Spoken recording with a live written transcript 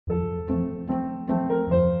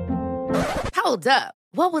Hold up.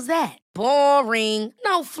 What was that? Boring.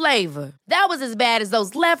 No flavor. That was as bad as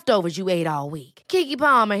those leftovers you ate all week. Keke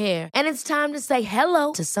Palmer here, and it's time to say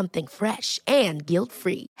hello to something fresh and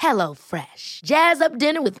guilt-free. Hello Fresh. Jazz up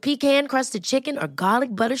dinner with pecan-crusted chicken or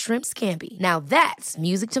garlic butter shrimp scampi. Now that's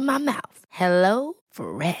music to my mouth. Hello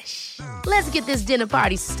Fresh. Let's get this dinner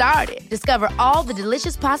party started. Discover all the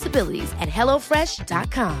delicious possibilities at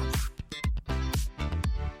hellofresh.com.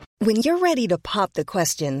 When you're ready to pop the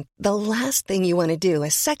question, the last thing you want to do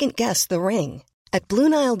is second-guess the ring. At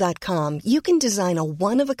BlueNile.com, you can design a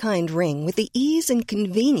one-of-a-kind ring with the ease and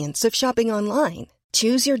convenience of shopping online.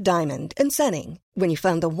 Choose your diamond and setting. When you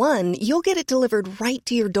find the one, you'll get it delivered right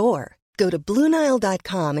to your door. Go to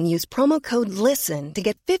BlueNile.com and use promo code LISTEN to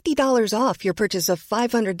get $50 off your purchase of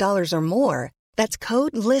 $500 or more. That's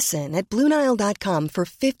code LISTEN at BlueNile.com for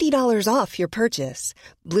 $50 off your purchase.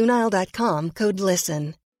 BlueNile.com, code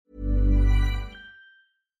LISTEN.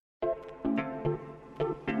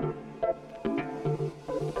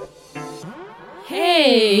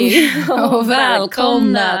 Hej och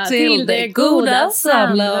välkomna till det goda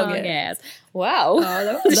samlaget. Wow,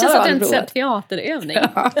 ja, det känns som att det är en teaterövning.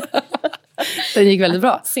 Ja. Den gick väldigt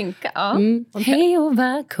bra. Synka, ja. Hej och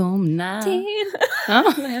välkomna till...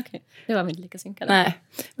 Ja. Nej, okej. Det var inte lika synkat. Nej,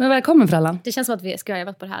 men välkommen Frallan. Det känns som att vi ska ha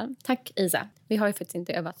övat på det här. Tack Isa. Vi har ju faktiskt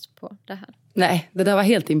inte övat på det här. Nej, det där var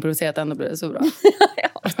helt improviserat, ändå blev det så bra.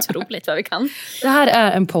 Ja, otroligt vad vi kan. Det här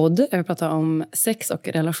är en podd där vi pratar om sex och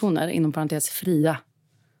relationer, inom parentes fria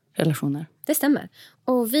relationer. Det stämmer.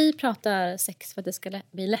 Och vi pratar sex för att det ska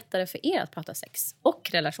bli lättare för er att prata sex och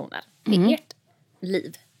relationer i ert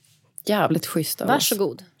liv. Jävligt schysst av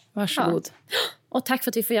Varsågod. Varsågod. Ja. Och tack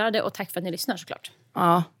för att vi får göra det och tack för att ni lyssnar såklart.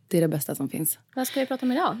 Ja, det är det bästa som finns. Vad ska vi prata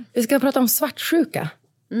om idag? Vi ska prata om svartsjuka.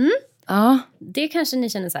 Ja. Det kanske ni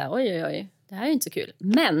känner så här, oj, det här är ju inte så kul.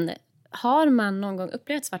 Men har man någon gång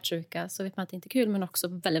upplevt svartsjuka så vet man att det inte är kul, men också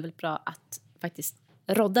väldigt, väldigt bra att faktiskt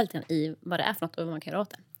rodda lite i vad det är för något och vad man kan göra åt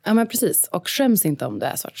det. Ja, men precis. Och skäms inte om det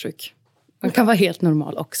är svartsjuk. Man kan vara helt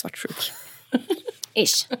normal och svartsjuk.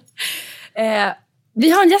 Ish. Vi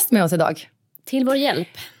har en gäst med oss idag. Till vår hjälp.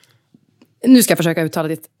 Nu ska jag försöka uttala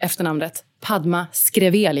ditt efternamn rätt. Padma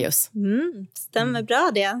Skrevelius. Stämmer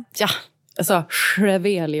bra det. Ja, jag sa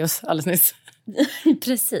Skrevelius alldeles nyss.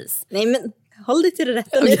 Precis. Nej, men håll dig till det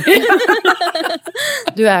rätta nu.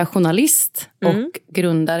 Du är journalist och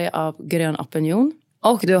grundare av Grön Opinion.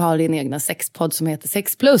 Och du har din egna sexpodd som heter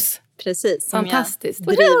Sex Plus. Precis. Som fantastiskt. jag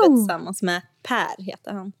driver tillsammans med Per,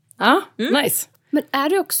 heter han. Ja, nice. Men är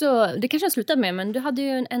du också, det kanske jag slutat med, men du hade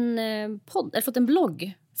ju en podd, eller fått en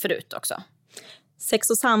blogg förut också. Sex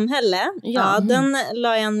och samhälle. Ja, den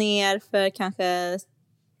la jag ner för kanske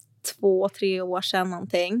 2-3 år sedan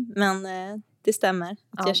någonting. Men det stämmer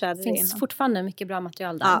att jag körde det innan. Det finns fortfarande mycket bra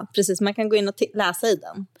material där. Ja, precis. Man kan gå in och läsa i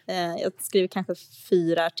den. Jag skriver kanske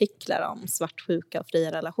 4 artiklar om svartsjuka och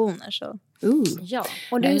fria relationer. Så. Ja,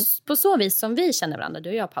 och det är på så vis som vi känner varandra, du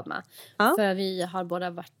och jag Padma. Ja. För vi har båda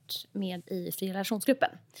varit med i fria relationsgruppen.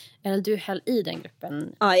 Eller du höll i den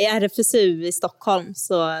gruppen. Ja, i RFSU i Stockholm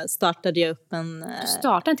så startade jag upp Du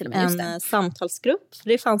startade till och med, just det. En samtalsgrupp. För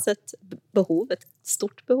det fanns ett behov, ett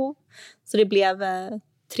stort behov. Så det blev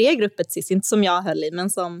 3 grupper till sist, inte som jag höll i, men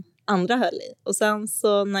som andra höll i. Och sen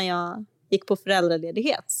så när jag gick på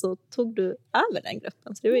föräldraledighet så tog du över den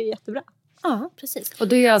gruppen. Så det var ju jättebra. Ja, precis. Och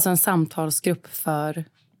det är alltså en samtalsgrupp för...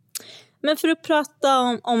 Men för att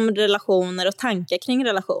prata om relationer och tankar kring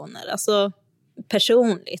relationer. Alltså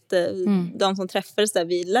personligt. De som träffades där,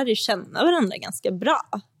 vi lärde ju känna varandra ganska bra.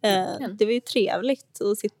 Det var ju trevligt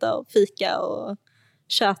att sitta och fika och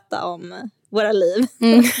köta om våra liv.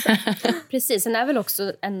 Precis, sen är väl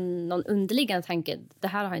också någon underliggande tanke, det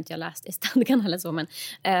här har inte jag läst i stadgan eller så, men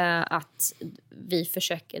att vi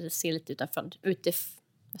försöker se lite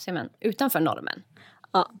utanför normen.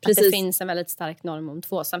 Ja, precis. Att det finns en väldigt stark norm om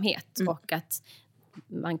tvåsamhet och att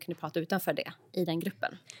man kunde prata utanför det i den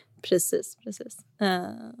gruppen. Precis.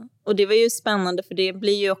 Och det var ju spännande, för det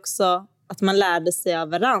blir ju också att man lärde sig av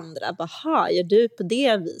varandra. Jaha, gör du på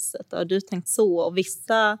det viset? Har du tänkt så? Och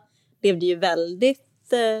vissa levde ju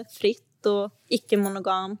väldigt fritt och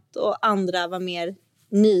icke-monogamt. Och andra var mer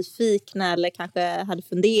nyfikna eller kanske hade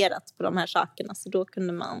funderat på de här sakerna. Så då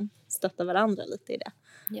kunde man stötta varandra lite i det.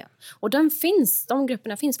 Ja. Och de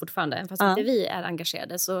grupperna finns fortfarande. Fast inte vi är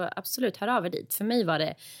engagerade, så absolut, hör av er dit. För mig var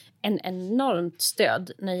det en enormt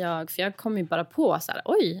stöd för jag kom ju bara på så här,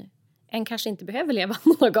 oj, en kanske inte behöver leva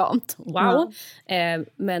monogamt. Wow.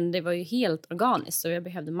 Men det var ju helt organiskt, så jag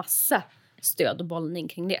behövde massa stöd och bollning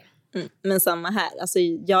kring det. Men samma här. Alltså,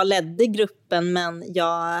 jag ledde gruppen, men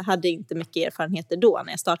jag hade inte mycket erfarenheter då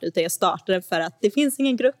när jag startade. Utan jag startade för att det finns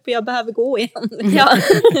ingen grupp jag behöver gå igen. Ja.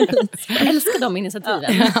 Jag älskar de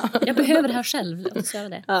initiativen. Jag behöver det här själv. Låt oss göra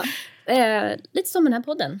det. Ja. Lite som den här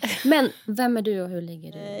podden. Men vem är du och hur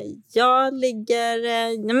ligger du?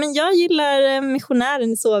 Jag gillar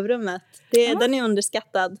missionären i sovrummet. Den är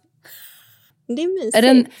underskattad. Det är mysigt. Är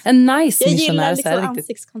det en nice jag missionär? Jag gillar liksom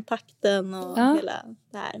ansiktskontakten och hela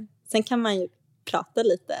det här. Sen kan man ju prata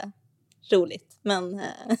lite roligt. Men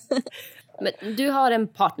du har en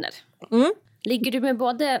partner. Ligger du med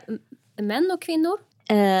både män och kvinnor?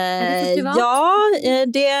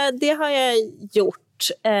 Det har jag gjort.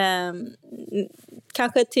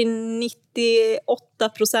 Kanske till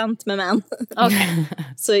 98% med män. Okay.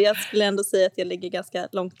 Så jag skulle ändå säga att jag ligger ganska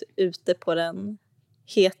långt ute på den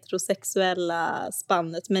heterosexuella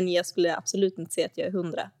spannet. Men jag skulle absolut inte säga att jag är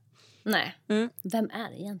 100. Nej. Vem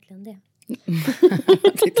är egentligen det?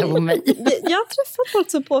 Titta på mig. Jag har träffat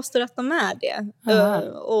folk som påstår att de är det.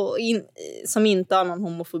 Och som inte har någon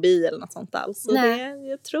homofobi eller något sånt alls. Så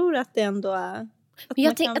jag tror att det ändå är...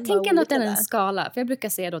 Jag tänker ändå att det är en skala. För jag brukar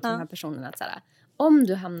säga då till de här personerna att så här, om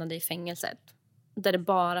du hamnade i fängelset där det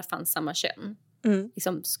bara fanns samma kön.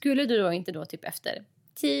 Liksom, skulle du då inte då typ efter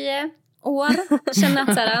 10 år känna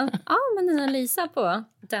att så här, men den här Lisa på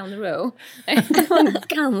Down the Row det var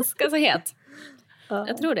ganska så het.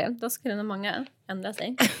 Jag tror det. Då skulle nog många ändra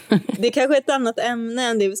sig. Det är kanske ett annat ämne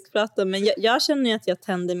än det vi ska prata om. Men jag känner ju att jag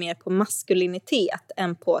tänder mer på maskulinitet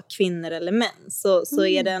än på kvinnor eller män. Så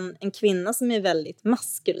är det en kvinna som är väldigt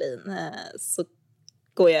maskulin så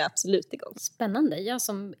går jag absolut igång. Spännande. Jag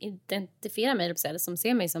som identifierar mig eller som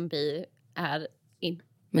ser mig som bi är...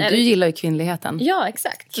 Men du gillar ju kvinnligheten. Ja,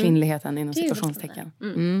 exakt. Kvinnligheten inom situationstecken.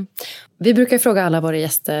 Vi brukar fråga alla våra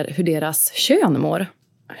gäster hur deras kön mår.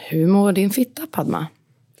 Hur mår din fitta, Padma?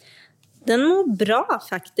 Den mår bra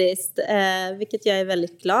faktiskt. Vilket jag är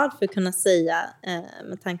väldigt glad för att kunna säga.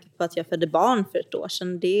 Med tanke på att jag födde barn för ett år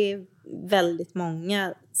sedan. Det är väldigt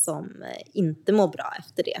många som inte mår bra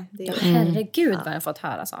efter det. Herregud vad jag har fått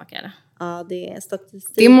höra saker. Ja, det är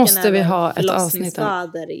statistiken. Det måste vi ha ett avsnitt om.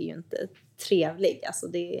 Förlossningsskador är ju inte trevlig. Alltså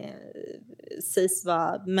det sägs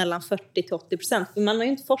vara mellan 40-80%. För man har ju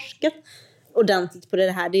inte forskat ordentligt på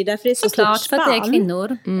det här. Det är därför det är så klart stort för att det är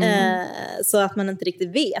kvinnor. Så att man inte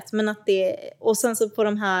riktigt vet. Men att och sen så på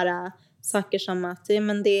de här saker som att det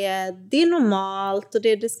är normalt och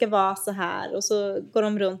det ska vara så här. Och så går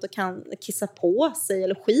de runt och kan kissa på sig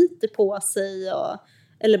eller skiter på sig.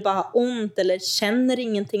 Eller bara ha ont eller känner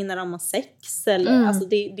ingenting när de har sex. Eller, alltså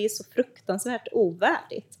det är så fruktansvärt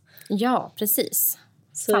ovärdigt. Ja, precis.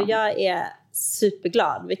 Så jag är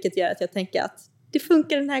superglad, vilket gör att jag tänker att det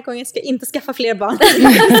funkar den här gången. Jag ska inte skaffa fler barn.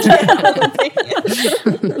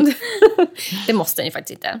 Det måste ni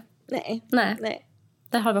faktiskt inte. Nej.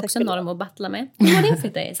 Där har vi också en norm att battla med. Hur mår din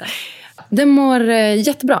fitta, Isa? Den mår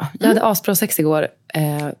jättebra. Jag hade asbra sex igår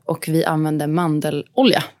och vi använde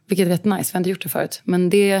mandelolja. Vilket är rätt nice, vi har inte gjort det förut. Men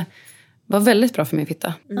det var väldigt bra för min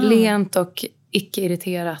fitta. Lent och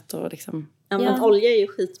icke-irriterat. Och liksom. Ja, men olja är ju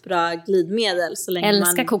skitbra glidmedel. Så länge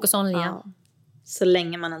älskar kokosolja. Ja, så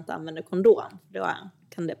länge man inte använder kondom. Då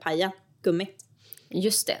kan det paja gummit.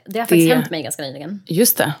 Just det. Det har faktiskt hänt mig ganska nyligen.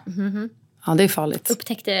 Just det. Ja, det är farligt.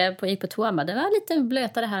 Upptäckte gick på toa. Det var lite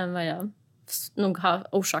blötare här än vad jag nog har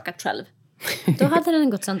orsakat själv. Då hade den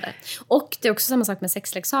gått sönder. Och det är också samma sak med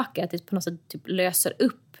sexleksaker. Att det på något sätt typ löser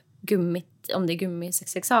upp gummit, om det är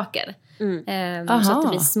gummisexleksaker. Så att det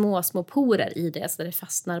blir små porer i det. Så det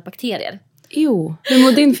fastnar bakterier. Jo, hur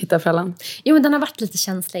mår din fitta, Frällan? Jo, men den har varit lite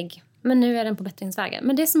känslig. Men nu är den på bättringsvägen.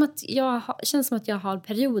 Men det är som att känns som att jag har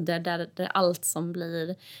perioder där allt som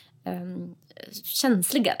blir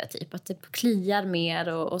känsligare. Typ. Att det kliar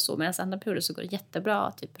mer och så. Medan andra perioder så går det jättebra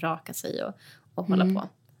att typ raka sig och hålla på.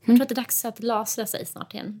 Jag tror att det är dags att lasra sig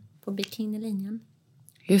snart igen på bikinilinjen.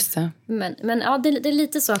 Just det. Men ja, det är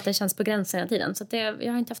lite så att det känns på gränsen hela tiden. Så att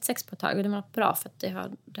jag har inte haft sex på ett tag och det var bra för att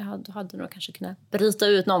det hade nog kanske kunnat bryta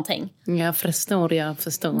ut någonting. Jag förstår.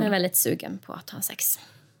 Men jag är väldigt sugen på att ha sex.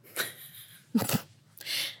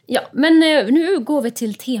 Ja, men nu går vi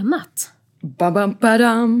till temat.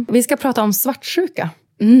 Ba-bam-ba-dam. Vi ska prata om svartsjuka.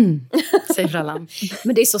 Säger Frällan.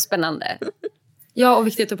 Men det är så spännande. Ja, och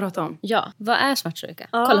viktigt att prata om. Ja, vad är svartsjuka?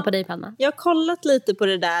 Ja, kolla på dig, Padma. Jag har kollat lite på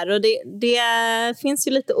det där och det finns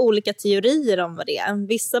ju lite olika teorier om vad det är.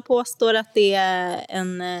 Vissa påstår att det är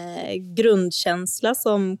en grundkänsla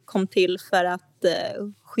som kom till för att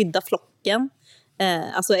skydda flocken.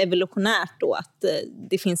 Alltså evolutionärt då, att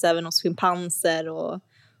det finns även hos schimpanser och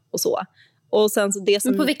så. Och sen så det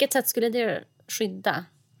som... Men på vilket sätt skulle det skydda?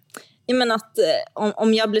 Jag menar att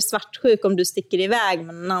om jag blir svartsjuk, om du sticker iväg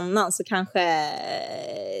med någon annan, så kanske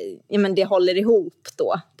det håller ihop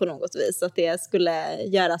då på något vis. Att det skulle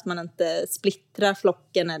göra att man inte splittrar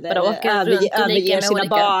flocken eller överger sina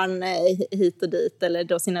barn hit och dit. Eller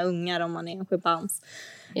då sina ungar om man är en schimpans.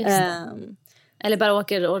 Eller bara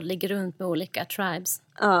åker och ligger runt med olika tribes.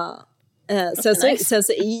 Ja. Sen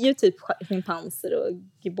så är ju typ schimpanser och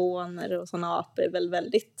giboner och såna apor väl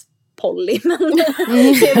väldigt poly. Men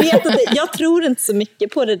jag tror inte så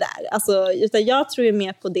mycket på det där. Alltså, utan jag tror ju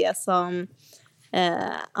mer på det som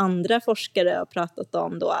andra forskare har pratat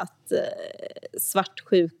om då, att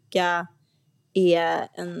svartsjuka är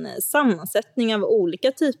en sammansättning av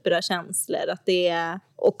olika typer av känslor. Att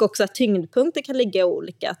och också att tyngdpunkter kan ligga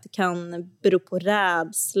olika. Att det kan bero på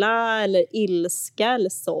rädsla eller ilska eller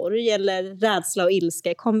sorg. Eller rädsla och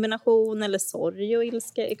ilska i kombination. Eller sorg och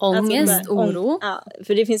ilska. Ångest, oro.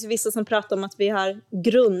 För det finns vissa som pratar om att vi har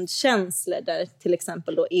grundkänslor. Där till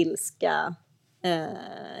exempel då ilska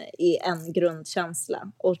är en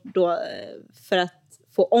grundkänsla. Och då för att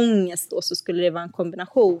få ångest då, så skulle det vara en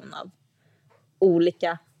kombination av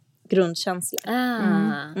olika grundkänslor.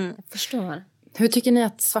 Jag förstår. Hur tycker ni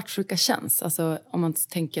att svartsjuka känns? Alltså om man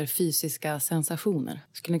tänker fysiska sensationer.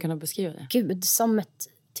 Skulle ni kunna beskriva det? Gud, som ett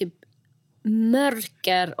typ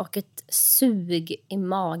mörker och ett sug i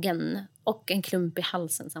magen. Och en klump i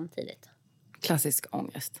halsen samtidigt. Klassisk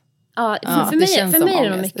ångest. Ja, för mig är det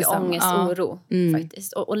nog mycket ångest och oro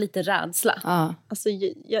faktiskt. Och lite rädsla. Ja. Alltså,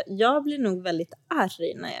 jag blir nog väldigt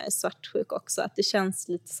arg när jag är svartsjuk också. Att det känns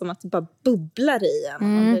lite som att det bara bubblar i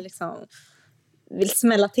en. Man blir liksom vill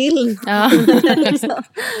smälla till. Ja,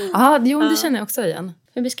 det känner jag också igen.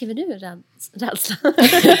 Hur beskriver du rädsla?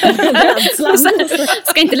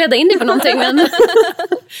 Ska inte leda in dig på någonting. Men... Nej,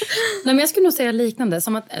 men jag skulle nog säga liknande.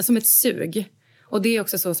 Som ett sug. Och det är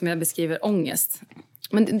också så som jag beskriver ångest.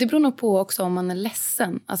 Men det beror nog på också om man är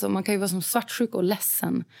ledsen. Alltså man kan ju vara som svartsjuk och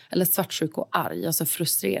ledsen. Eller svartsjuk och arg, alltså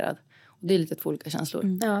frustrerad. Och det är lite två olika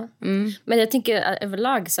känslor. Ja. Men jag tänker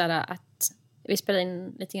överlag så här att vi spelade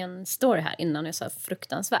in lite grann story här innan jag sa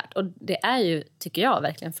fruktansvärt. Och det är ju, tycker jag,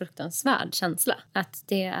 verkligen fruktansvärd känsla. Att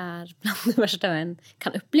det är bland det värsta man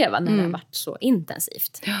kan uppleva när det har varit så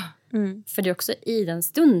intensivt. Ja. För det är också i den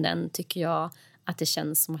stunden, tycker jag, att det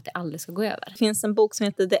känns som att det aldrig ska gå över. Det finns en bok som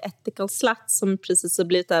heter The Ethical Slut som precis har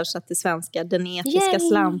blivit översatt till svenska. Den etiska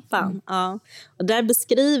slampan. Ja. Och där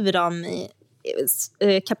beskriver de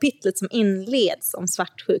kapitlet som inleds om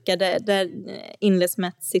svartsjuka. Där inleds med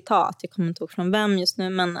ett citat. Jag kommer inte ihåg från vem just nu.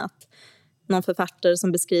 Men att någon författare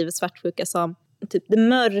som beskriver svartsjuka som typ det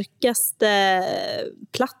mörkaste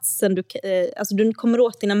platsen. Alltså du kommer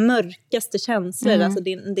åt dina mörkaste känslor. Alltså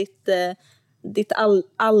ditt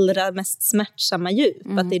allra mest smärtsamma djup.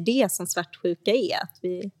 Att det är det som svartsjuka är.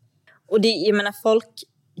 Och jag menar, folk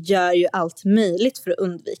gör ju allt möjligt för att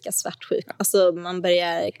undvika svartsjuka. Alltså man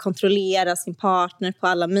börjar kontrollera sin partner på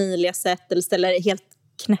alla möjliga sätt. Eller ställer helt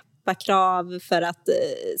knäppa krav för att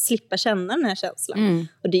slippa känna den här känslan.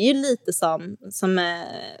 Och det är ju lite som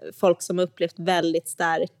folk som har upplevt väldigt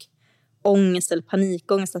stark ångest eller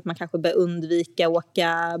panikångest, att man kanske bör undvika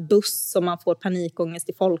åka buss om man får panikångest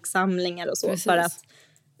i folksamlingar och så. Precis. För att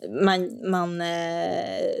man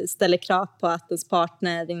ställer krav på att ens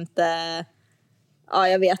partner inte,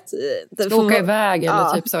 jag vet, ska åka iväg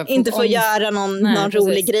eller typ så, inte får göra någon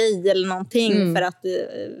rolig grej eller någonting för att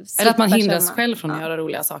eller att man hindras själv från att göra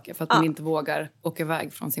roliga saker för att man inte vågar åka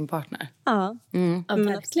iväg från sin partner. Ja,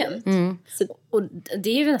 verkligen. Och det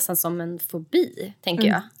är ju nästan som en fobi, tänker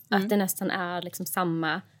jag. Att det nästan är liksom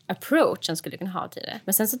samma approach som skulle kunna ha till det.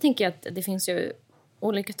 Men sen så tänker jag att det finns ju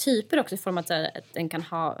olika typer också, i form av att den kan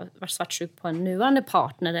ha varit svartsjuk på en nuvarande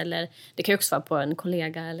partner, eller det kan ju också vara på en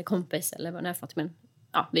kollega eller kompis eller vad det är för något. Men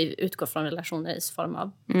vi utgår från relationer i form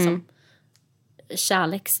av liksom,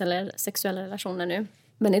 kärleks- eller sexuella relationer nu.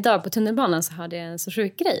 Men idag på tunnelbanan så hade jag en så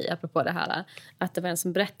sjuk grej apropå det här. Att det var en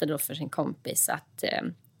som berättade då för sin kompis att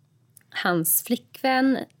hans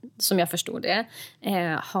flickvän, som jag förstod det,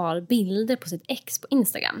 har bilder på sitt ex på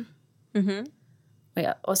Instagram.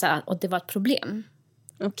 Och det var ett problem.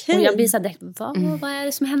 Okay. Och jag blir såhär, vad är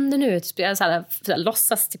det som händer nu? Jag såhär,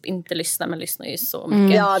 låtsas typ inte lyssna, men lyssnar ju så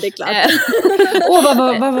mycket. Ja, det är klart.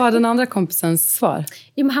 Vad var den andra kompisens svar?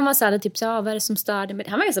 Jo, men han var såhär, typ, vad är det som stör dig med det?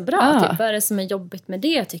 Han var ganska bra, typ, vad är det som är jobbigt med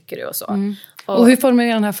det, tycker du? Och så. Och hur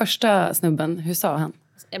formulerade den här första snubben? Hur sa han?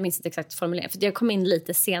 Jag minns inte exakt formuleringen, för jag kom in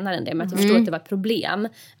lite senare än det. Men jag förstod att det var ett problem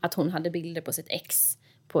att hon hade bilder på sitt ex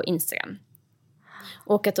på Instagram.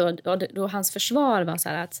 Och att då hans försvar var så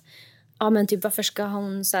här att men typ, varför ska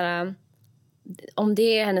hon så här om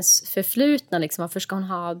det är hennes förflutna, liksom, varför ska hon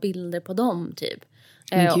ha bilder på dem typ?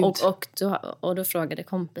 Och då frågade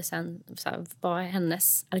kompisen så här, vad är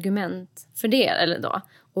hennes argument för det? Eller då?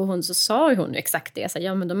 Och så sa hon exakt det. Så här,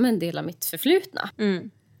 ja, men de är en del av mitt förflutna.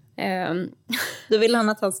 Då vill han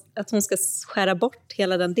att hon ska skära bort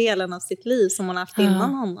hela den delen av sitt liv som hon har haft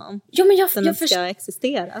innan honom. Ja, men den ska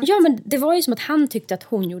existera. Ja, men det var ju som att han tyckte att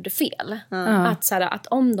hon gjorde fel. Att, så här, att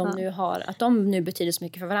om de nu betyder så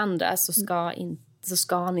mycket för varandra så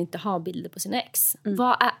ska han inte ha bilder på sina ex.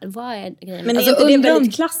 Vad är grejen? Men alltså, det är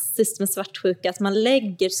väldigt klassiskt med svartsjuka att man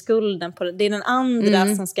lägger skulden på det är den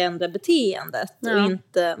andra som ska ändra beteendet och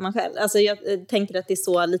inte man själv. Alltså, jag tänker att det är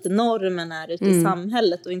så lite normen är ute i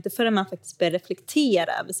samhället och inte förrän man faktiskt börjar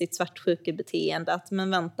reflektera över sitt svartsjukebeteende att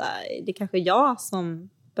men vänta, det är kanske jag som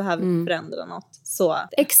behöver förändra något. Så.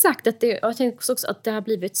 Exakt, jag tänker också att det har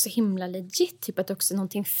blivit så himla legit, typ att det också är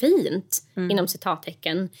någonting fint inom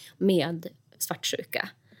citattecken med svartsjuka.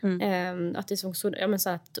 Att det är så, ja, men så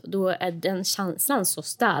att då är den känslan så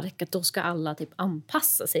stark att då ska alla typ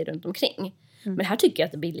anpassa sig runt omkring. Men här tycker jag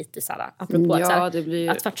att det blir lite så här, apropå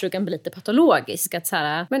att svartsjukan blir lite patologisk, att så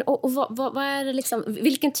här, men och vad är det liksom,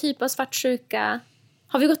 vilken typ av svartsjuka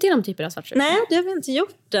har vi gått igenom typer av svartsjuka? Nej, det har vi inte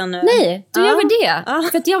gjort ännu. Nej, då gör vi det.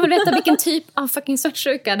 För att jag vill veta vilken typ av fucking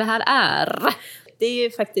svartsjuka det här är. Det är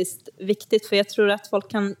ju faktiskt viktigt, för jag tror att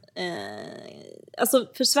folk kan alltså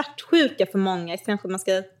för svartsjuka för många, kanske man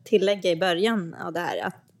ska tillägga i början av det här,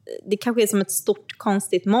 att det kanske är som ett stort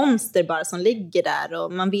konstigt monster bara som ligger där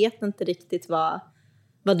och man vet inte riktigt vad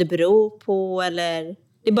det beror på, eller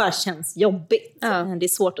det bara känns jobbigt. Det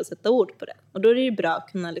är svårt att sätta ord på det. Och då är det ju bra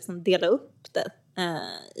att kunna liksom dela upp det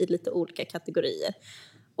i lite olika kategorier.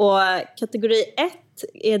 Och kategori 1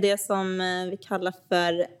 är det som vi kallar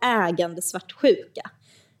för ägande svartsjuka.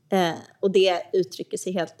 Och det uttrycker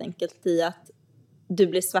sig helt enkelt i att du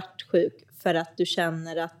blir svartsjuk för att du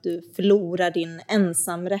känner att du förlorar din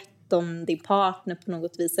ensamrätt om din partner på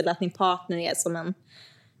något vis. Eller att din partner är som en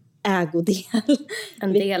ägodel.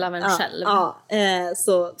 En del av en själv. Ja,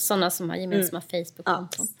 sådana som har gemensamma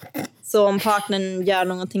Facebook-konton. Ja. Så om partnern gör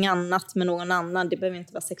någonting annat med någon annan, det behöver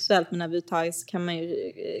inte vara sexuellt, men överhuvudtaget så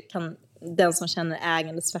kan den som känner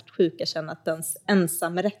ägande svartsjuka känna att dens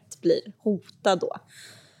ensamrätt blir hotad då.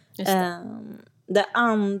 Just det. Det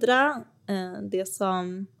andra, det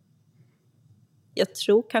som jag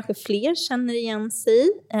tror kanske fler känner igen sig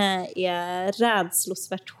är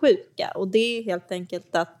rädslosvartsjuka. Och det är helt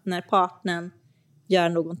enkelt att när partnern gör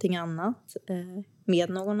någonting annat med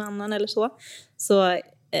någon annan eller så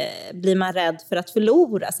blir man rädd för att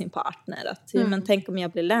förlora sin partner. Att, men tänk om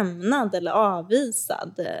jag blir lämnad eller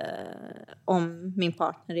avvisad om min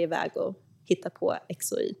partner är iväg och hittar på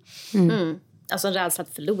X och Y. Alltså en rädsla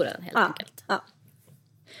att förlora den helt enkelt. Ja.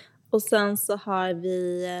 Och sen så har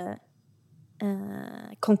vi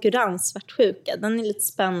konkurrenssvartsjuka. Den är lite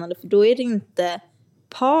spännande, för då är det inte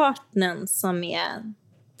partnern som är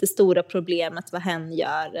det stora problemet, vad hen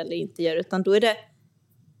gör eller inte gör, utan då är det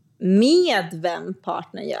med vem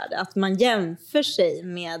partnern gör det. Att man jämför sig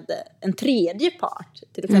med en tredje part.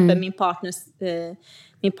 Till exempel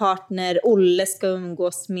min partner Olle ska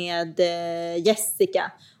umgås med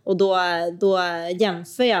Jessica. Och då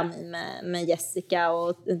jämför jag mig med Jessica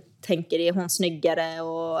och tänker, är hon snyggare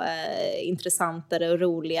och intressantare och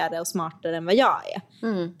roligare och smartare än vad jag är.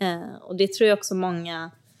 Och det tror jag också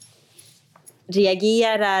många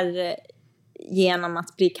reagerar genom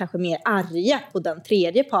att bli kanske mer arga på den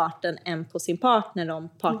tredje parten än på sin partner, om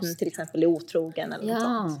partnern till exempel är otrogen eller något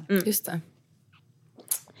sånt. Just det.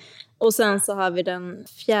 Och sen så har vi den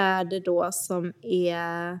fjärde då, som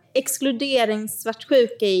är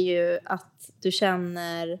exkluderingssvartsjuka, är ju att du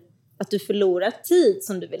känner att du förlorar tid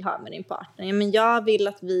som du vill ha med din partner. Ja, men jag vill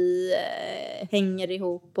att vi hänger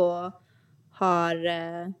ihop och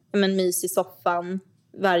har mys i soffan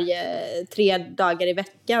varje 3 dagar i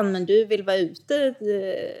veckan, men du vill vara ute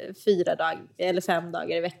 4 dagar eller 5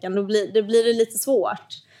 dagar i veckan. Då blir det lite svårt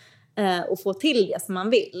att få till det som man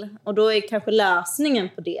vill. Och då är kanske lösningen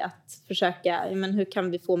på det att försöka, men hur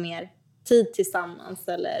kan vi få mer tid tillsammans,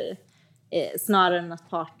 eller snarare än att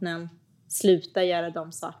partnern slutar göra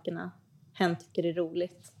de sakerna hen tycker är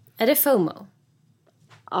roligt. Är det FOMO?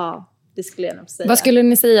 Ja, det skulle jag nog säga. Vad skulle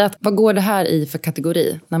ni säga, vad går det här i för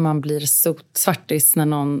kategori? När man blir så svartis när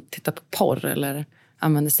någon tittar på porr eller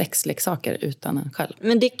använder sexleksaker utan en själv.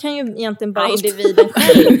 Men det kan ju egentligen bara individen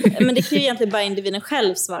själv. Men det kan ju egentligen bara individen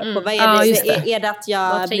själv svara på. Vad är det? Är det att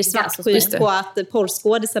jag blir svartsjuk på att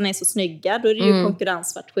porrskådisarna är så snygga? Då är det ju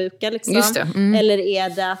konkurrenssvartsjuka liksom. Just det. Eller är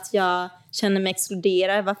det att jag känner mig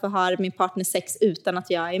exkluderad. Varför har min partner sex utan att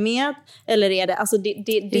jag är med? Eller är det, alltså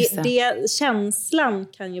det känslan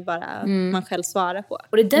kan ju bara man själv svara på.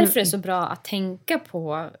 Och det är därför det är så bra att tänka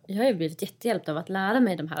på. Jag har ju blivit jättehjälpt av att lära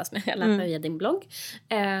mig de här som jag lärt mig via din blogg.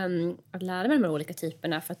 Att lära mig de här olika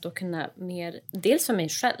typerna för att då kunna mer, dels för mig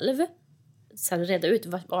själv, så här, reda ut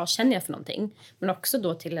vad känner jag för någonting. Men också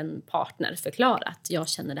då till en partner förklara att jag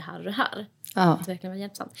känner det här och det här. Ja. Det verkligen var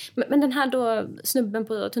hjälpsamt. Men den här då snubben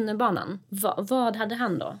på tunnelbanan, vad hade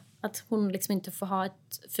han då? Att hon liksom inte får ha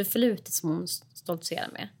ett förflutet som hon stoltserar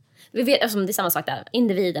med. Vi vet, alltså, det är samma sak där.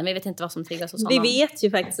 Individen, vi vet inte vad som triggas hos honom. Vi vet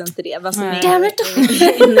ju faktiskt inte det. Vad som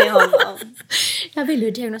är inne i honom. Jag vill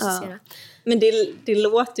ju diagnostisera. Ja. Men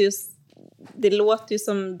det låter ju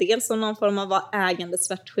som dels som någon form av ägande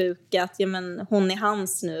svartsjuka. Att hon är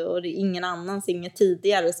hans nu och det är ingen annans, inget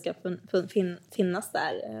tidigare ska finnas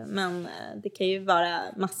där. Men det kan ju vara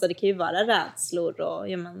massa, det kan ju vara rädslor. Och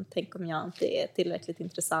tänk om jag inte är tillräckligt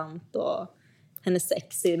intressant och hennes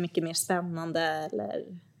sex är mycket mer spännande. Eller,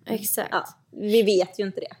 exakt. Ja, vi vet ju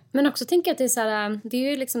inte det. Men också tänker jag att det är, så här, det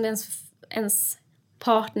är ju liksom ens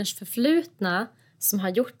partners förflutna som har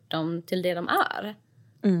gjort dem till det de är.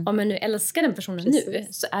 Om man nu älskar den personen nu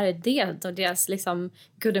så är det och deras liksom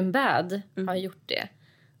good and bad har gjort det.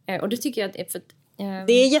 Och det tycker jag att det är för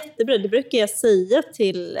det är jättebra. Det brukar jag säga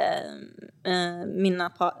till mina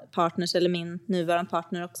partners eller min nuvarande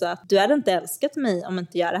partner också. Att du hade inte älskat mig om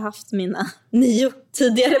inte jag hade haft mina 9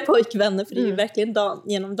 tidigare pojkvänner. För det är ju verkligen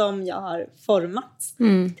genom dem jag har formats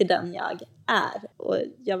till den jag är. Och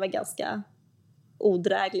jag var ganska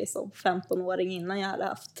odräglig som 15-åring innan jag hade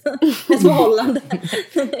haft ett förhållande.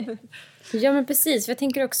 Ja, men precis. För jag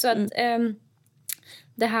tänker också att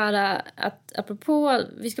det här att apropå,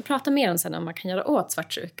 vi ska prata mer om sen om man kan göra åt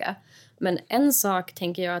svartsjuka. Men en sak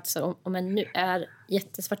tänker jag att så, om man nu är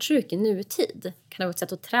jättesvartsjuk i nutid kan det vara ett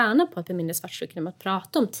sätt att träna på att bli mindre svartsjuk genom att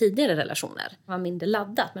prata om tidigare relationer. Vara mindre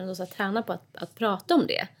laddat, men också att träna på att prata om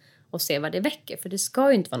det och se vad det väcker. För det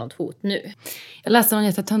ska ju inte vara något hot nu. Jag läste en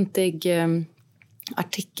jättetöntig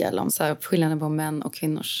artikel om så här, skillnaden på män och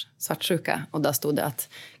kvinnors svartsjuka. Och där stod det att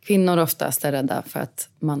kvinnor oftast är rädda för att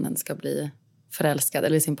mannen ska bli förälskad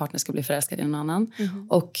eller sin partner ska bli förälskad i någon annan.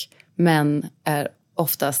 Och män är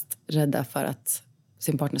oftast rädda för att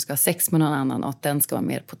sin partner ska ha sex med någon annan och att den ska vara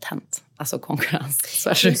mer potent. Alltså konkurrens,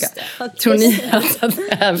 svartsjuka. Tror ni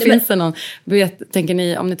att det finns det någon... tänker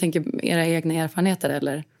ni, om ni tänker era egna erfarenheter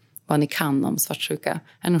eller vad ni kan om svartsjuka.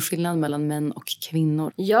 Är det någon skillnad mellan män och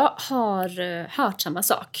kvinnor? Jag har hört samma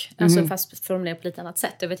sak. Alltså fast formulerat på lite annat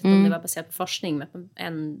sätt. Jag vet inte om det var baserat på forskning.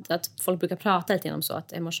 Men att folk brukar prata lite om så.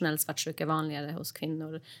 Att emotionell svartsjuka är vanligare hos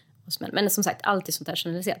kvinnor. Hos män. Men som sagt, alltid sånt här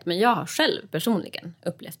generaliserat. Men jag har själv personligen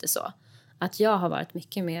upplevt det så. Att jag har varit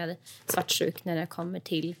mycket mer svartsjuk när det kommer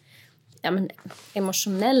till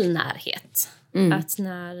emotionell närhet. Att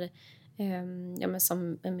när,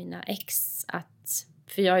 som med mina ex,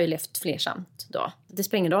 för jag har ju levt flersamt då. Det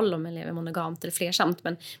spelar ingen roll om jag lever monogamt eller flersamt.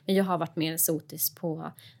 Men jag har varit mer sotis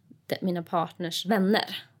på mina partners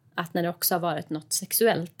vänner. Att när det också har varit något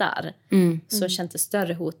sexuellt där. Så känns det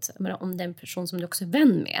större hot. Men om det är en person som du också är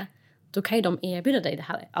vän med. Då kan ju de erbjuda dig det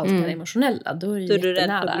här, allt det här emotionella. Då är du rädd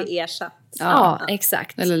för att bli ersatt. Ja,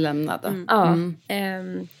 exakt. Eller lämnad.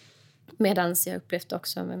 Medan jag upplevt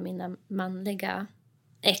också med mina manliga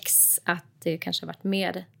ex. Att det kanske har varit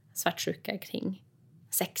mer svartsjuka kring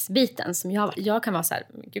sexbiten. Som jag kan vara så här,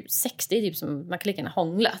 gud, sex det är typ som man kan lika gärna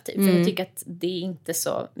hångla. Typ. För jag tycker att det är inte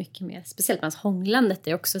så mycket mer speciellt. Men hånglandet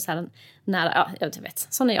är också så här nära, jag vet,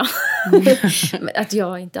 sån är jag. Att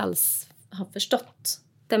jag inte alls har förstått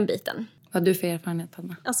den biten. Vad har du för erfarenhet,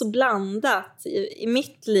 Padma? Alltså blandat. I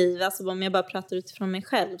mitt liv, alltså om jag bara pratar utifrån mig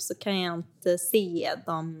själv så kan jag inte se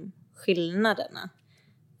de skillnaderna.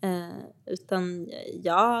 Utan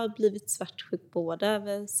jag har blivit svartsjuk både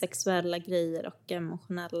över sexuella grejer och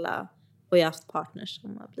emotionella. Och jag har haft partners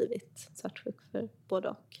som har blivit svartsjuk för både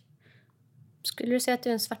och. Skulle du säga att du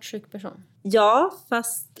är en svartsjuk person? Ja,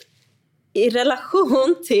 fast i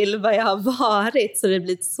relation till vad jag har varit så har det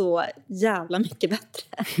blivit så jävla mycket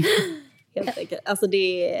bättre. Helt enkelt. Alltså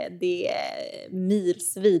det är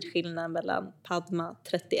milsvid skillnad mellan Padma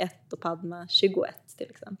 31 och Padma 21 till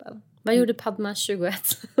exempel. Vad gjorde Padma 21?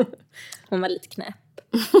 Hon var lite knäpp.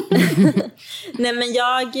 Nej, men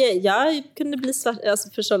jag kunde bli svart, alltså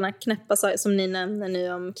för sådana knäppa saker som ni nämner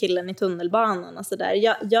nu om killen i tunnelbanan. Alltså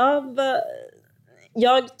där.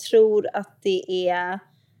 Jag tror att det är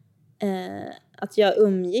att jag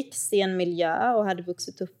umgicks i en miljö och hade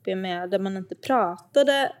vuxit upp i en miljö där man inte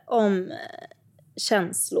pratade om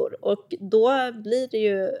känslor. Och då blir det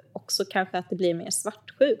ju också kanske att det blir mer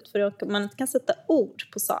svartsjukt. För om man inte kan sätta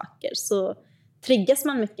ord på saker så triggas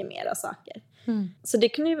man mycket mer av saker. Så det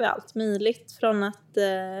kunde ju vara allt möjligt. Från att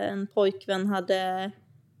en pojkvän hade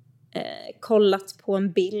kollat på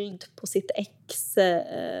en bild på sitt ex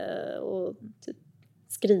och typ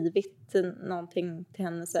skrivit någonting till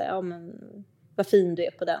henne. Så här, ja, men vad fin du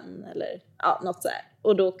är på den. Eller ja, något så här.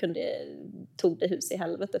 Och då tog det hus i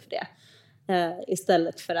helvete för det.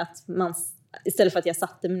 Istället för att jag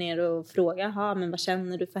satte mig ner och frågade, men vad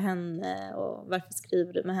känner du för henne och varför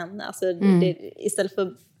skriver du med henne? Alltså, istället för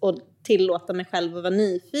att tillåta mig själv att vara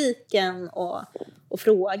nyfiken och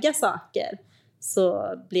fråga saker,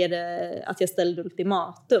 så blev det att jag ställde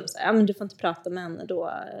ultimatum. Så, men du får inte prata med henne, då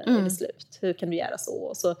är det slut. Hur kan du göra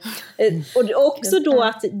så? Och också då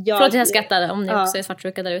att jag... Förlåt, jag skrattar om ni också är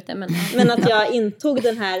svartsjuka där ute. Men att jag intog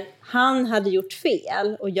den här... Han hade gjort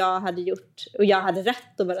fel och jag hade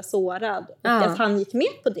rätt att vara sårad. Och att han gick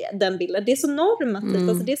med på den bilden. Det är så normativt,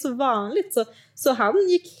 alltså det är så vanligt. Så han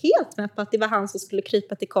gick helt med på att det var han som skulle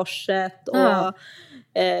krypa till korset. Och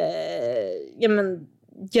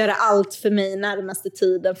göra allt för mig närmaste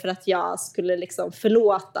tiden för att jag skulle liksom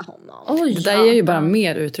förlåta honom. Det där ger ju bara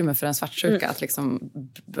mer utrymme för en svartsjuka att liksom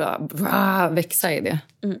växa i det.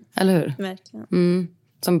 Eller hur? Verkligen.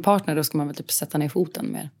 Som partner då ska man väl typ sätta ner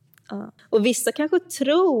foten mer. Ja. Och vissa kanske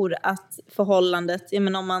tror att förhållandet,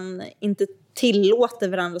 om man inte tillåter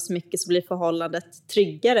varandra så mycket så blir förhållandet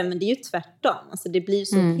tryggare. Men det är ju tvärtom. Alltså det blir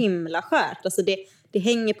så himla skört. Alltså det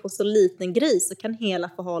hänger på så liten grej så kan hela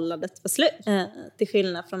förhållandet vara slut. Till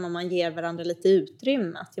skillnad från om man ger varandra lite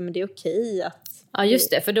utrymme. Att men det är okej att... Ja,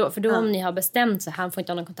 just det. För då om ni har bestämt sig, han får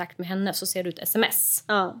inte ha någon kontakt med henne, så ser du ett sms.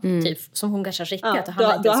 Typ, som hon kanske har skickat.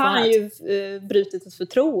 Då har han ju brutit ett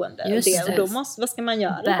förtroende. Och då vad ska man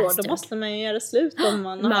göra då? Då måste man ju göra slut om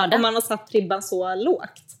man har satt ribban så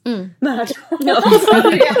lågt.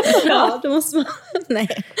 Då måste man...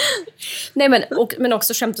 Nej, men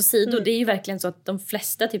också skämt åsido, det är ju verkligen så att de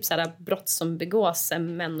flesta typ såhär brott som begås av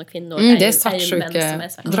män och kvinnor det är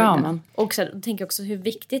svartsjuka-draman. Och så tänker jag också hur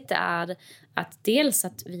viktigt det är att dels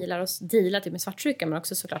att vi lär oss deala typ med svartsjuka, men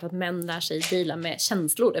också såklart att män lär sig deala med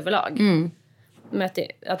känslor överlag. Men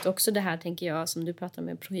att också det här, tänker jag, som du pratar om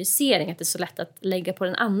med projicering, att det är så lätt att lägga på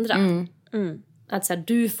den andra. Att så här,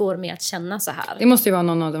 du får mig att känna så här. Det måste ju vara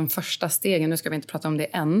någon av de första stegen, nu ska vi inte prata om det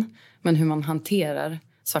än, men hur man hanterar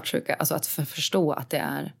svartsjuka. Alltså att förstå att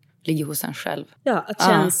det ligger hos en själv. Ja, att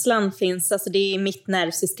känslan finns, alltså det är mitt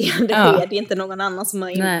nervsystem det sker. Det är inte någon annan som har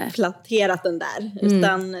implanterat den där.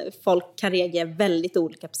 Utan folk kan reagera väldigt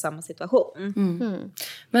olika på samma situation.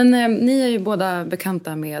 Men ni är ju båda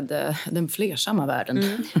bekanta med den flersamma världen.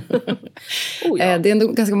 Det är ändå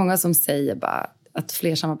ganska många som säger bara att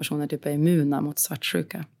flersamma personer typ är immuna mot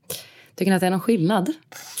svartsjuka. Tycker ni att det är någon skillnad?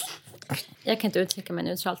 Jag kan inte uttrycka mig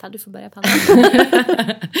neutralt här, du får börja på.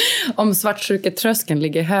 Om svartsjuketröskeln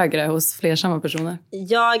ligger högre hos flersamma personer?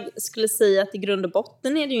 Jag skulle säga att i grund och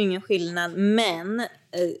botten är det ju ingen skillnad. Men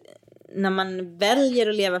när man väljer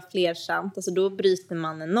att leva flersamt, alltså då bryter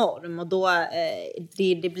man en norm. Och då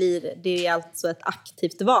det är alltså ett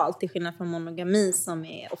aktivt val, till skillnad från monogami som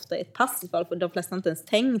är ofta ett passivt val. För de flesta har inte ens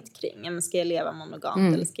tänkt kring, men ska jag leva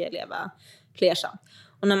monogamt eller ska jag leva flersamt?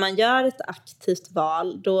 Och när man gör ett aktivt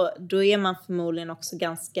val, då är man förmodligen också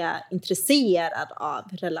ganska intresserad av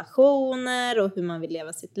relationer och hur man vill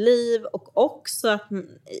leva sitt liv. Och också att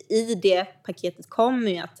i det paketet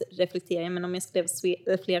kommer ju att reflektera, men om jag ska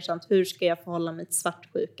leva flersamt, hur ska jag förhålla mig till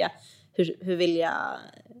svartsjuka? Hur vill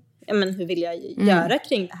jag göra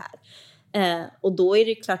kring det här? Och då är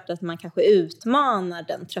det klart att man kanske utmanar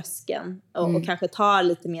den tröskeln och kanske tar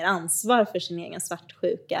lite mer ansvar för sin egen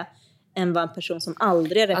svartsjuka än vad en person som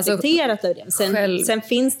aldrig har reflekterat över det. Sen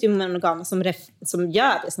finns det ju monogamer som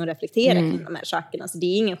gör det, som reflekterar kring de här sakerna. Så det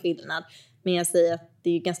är ingen skillnad. Men jag säger att det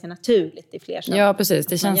är ganska naturligt i flersamma. Ja, precis.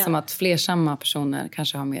 Det känns som att flersamma personer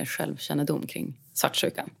kanske har mer självkännedom kring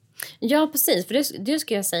svartsjukan. Ja, precis. För det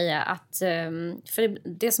skulle jag säga att... För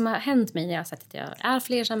det som har hänt mig när jag har sagt att jag är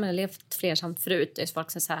flersam eller levt flersamt förut, är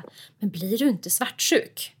folk som säger, men blir du inte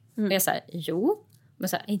svartsjuk? Och jag säger, jo. Men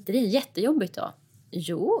så här, är inte det jättejobbigt då?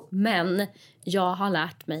 Jo, men jag har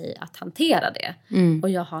lärt mig att hantera det. Och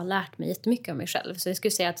jag har lärt mig jättemycket om mig själv. Så jag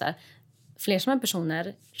skulle säga att så här, flersamma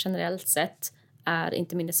personer generellt sett är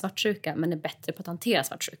inte mindre svartsjuka, men är bättre på att hantera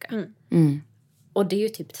svartsjuka. Och det är ju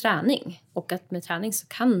typ träning. Och att med träning så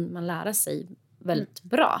kan man lära sig väldigt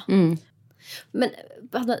bra. Men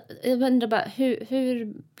jag undrar bara,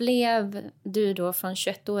 hur blev du då från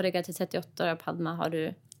 21-åriga till 38-åriga, Padma, har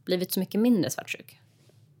du blivit så mycket mindre svartsjuk?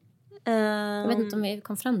 Jag vet inte om vi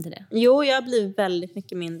kom fram till det. Jo, jag har blivit väldigt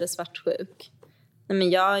mycket mindre svartsjuk. Men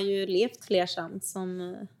jag har ju levt flersamt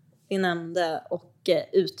som vi nämnde. Och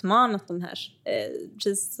utmanat de här.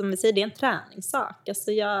 Precis som vi säger, det är en träningssak.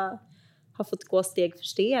 Alltså jag har fått gå steg för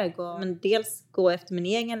steg. Men dels gå efter min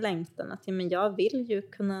egen längtan. Att men jag vill ju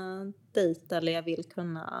kunna dejta, eller jag vill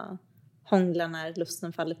kunna hångla när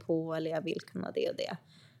lusten faller på, eller jag vill kunna det och det.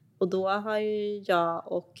 Och då har ju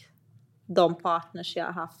jag och de partners jag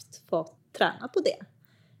har haft fått träna på det.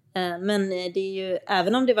 Men det är ju,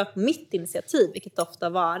 även om det var på mitt initiativ, vilket ofta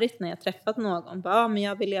har varit när jag träffat någon, bara, men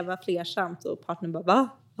jag vill leva flersamt, och partnern bara, va?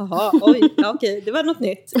 Jaha, oj, ja, okej, det var något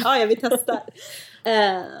nytt. Ja, jag vill testa.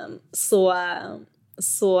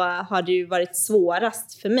 Så har det ju varit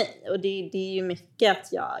svårast för mig. Och det är ju mycket att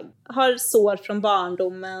jag har sår från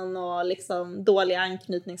barndomen och liksom dåliga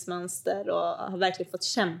anknytningsmönster, och har verkligen fått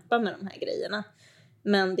kämpa med de här grejerna.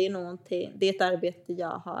 Men det är ett arbete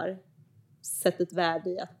jag har sett ett värde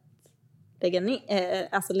i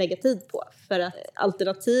att lägga tid på. För att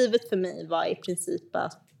alternativet för mig var i princip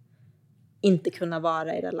att inte kunna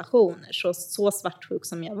vara i relationer. Så svartsjuk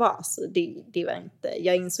som jag var. Så det var inte,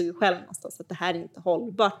 jag insåg ju själv någonstans att det här är inte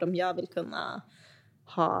hållbart om jag vill kunna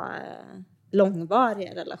ha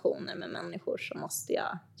långvariga relationer med människor, så måste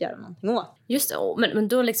jag göra någonting åt. Just det, men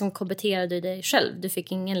då liksom kommenterade du dig själv. Du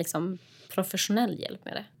fick ingen liksom professionell hjälp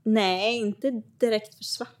med det? Nej, inte direkt för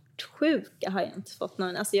svartsjuka har jag inte fått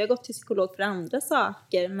någon. Alltså jag har gått till psykolog för andra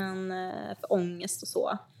saker, men för ångest och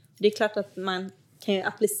så. Det är klart att man kan ju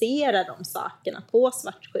applicera de sakerna på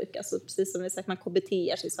svartsjuka. Alltså precis som vi sagt, man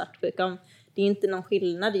KBT:ar sig svartsjuka. Det är inte någon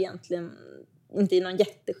skillnad egentligen. Inte någon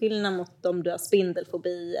jätteskillnad mot om du har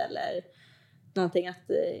spindelfobi eller någonting.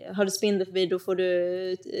 Att har du spindelfobi, då får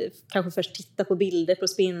du kanske först titta på bilder på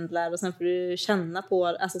spindlar och sen får du känna på,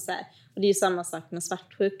 alltså så här. Och det är ju samma sak med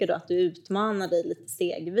svartsjuka då, att du utmanar dig lite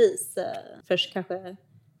stegvis. Först kanske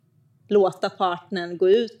låta partnern gå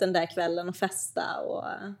ut den där kvällen och festa, och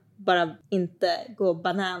bara inte gå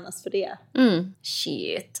bananas för det.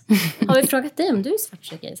 Shit. Har vi frågat dig om du är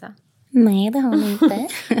svartsjuk, Isa? Nej, det har vi inte.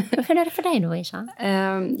 Hur är det för dig då, Isa?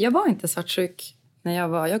 Jag var inte svartsjuk när jag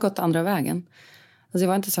har gått andra vägen. Alltså jag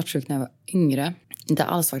var inte svartsjuk när jag var yngre. Inte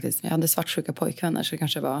alls faktiskt. Jag hade svartsjuka pojkvänner, så det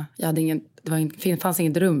kanske var... Det fanns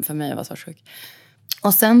inget rum för mig att vara svartsjuk.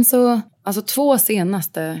 Och sen så... Alltså 2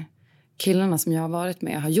 senaste killarna som jag har varit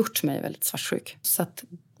med har gjort mig väldigt svartsjuk. Så att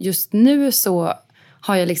just nu så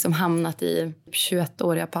har jag liksom hamnat i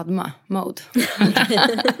 21-åriga Padma-mode.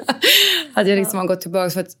 Att jag liksom har gått tillbaka,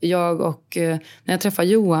 för att när jag träffade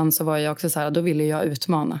Johan så var jag också så här, då ville jag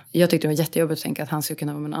utmana. Jag tyckte det var jättejobbigt att tänka att han skulle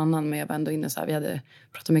kunna vara med någon annan, men jag var ändå inne så här, vi hade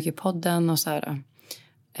pratat mycket i podden och så här,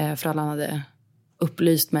 för alla hade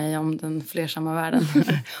upplyst mig om den flersamma världen.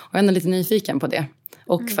 Och jag är ändå lite nyfiken på det.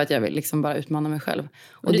 Och för att jag vill liksom bara utmana mig själv.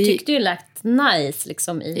 Och du tyckte ju lät nice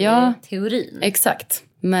liksom i teorin. Exakt.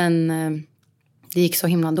 Men det gick så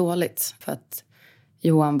himla dåligt. För att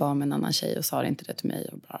Johan var med en annan tjej och sa inte det till mig.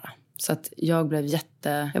 Och bara. Så att jag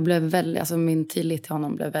blev väldigt, alltså min tillit till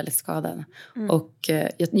honom blev väldigt skadad. Och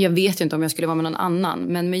jag vet ju inte om jag skulle vara med någon annan.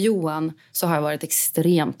 Men med Johan så har jag varit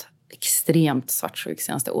extremt svartsjuk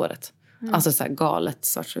senaste året. Alltså så här galet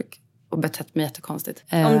svartsjuk. Och betett mig jättekonstigt.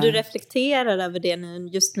 Om du reflekterar över det nu,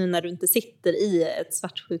 just nu när du inte sitter i ett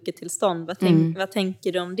svartsjuketillstånd. Vad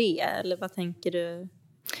tänker du om det? Eller vad tänker du?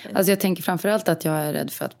 Alltså jag tänker framförallt att jag är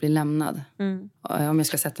rädd för att bli lämnad. Om jag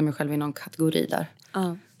ska sätta mig själv i någon kategori där.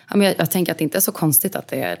 Ja, men jag tänker att det inte är så konstigt att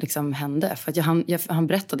det liksom hände. För att han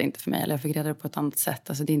berättade inte för mig. Eller jag fick reda det på ett annat sätt.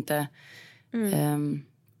 Alltså det är inte...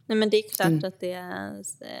 Nej, men det är klart att det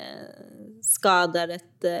skadar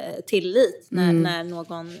ett tillit när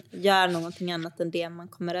någon gör någonting annat än det man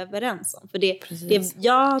kommer överens om. För det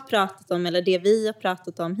jag har pratat om, eller det vi har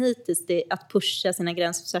pratat om hittills, det är att pusha sina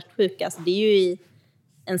gränser för svartsjuka. Alltså det är ju i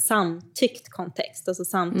en samtyckt kontext. Alltså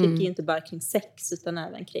samtycke är ju inte bara kring sex, utan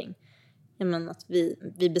även kring att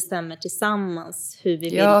vi bestämmer tillsammans hur vi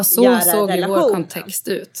vill göra relationer. Ja, så såg ju vår kontext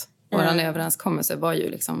ut. Vår överenskommelse var ju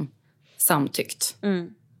liksom samtyckt.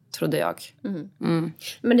 Trodde jag.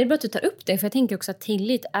 Men det är bra att du tar upp det, för jag tänker också att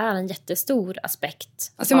tillit är en jättestor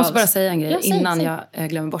aspekt. Alltså jag måste bara säga en grej innan jag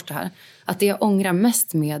glömmer bort det här. Att det jag ångrar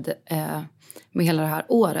mest med hela det här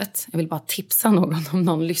året, jag vill bara tipsa någon om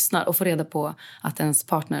någon lyssnar och få reda på att ens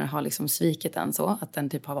partner har liksom svikit en så. Att den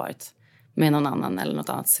typ har varit med någon annan eller något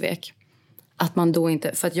annat svek. Att man då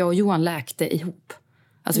inte, för att jag och Johan läkte ihop.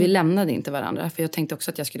 Alltså vi lämnade inte varandra, för jag tänkte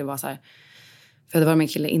också att jag skulle vara så här. För det var min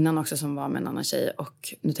kille innan också som var med en annan tjej.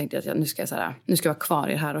 Och nu tänkte jag att nu ska jag vara kvar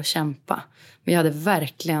i det här och kämpa. Men jag hade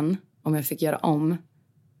verkligen, om jag fick göra om,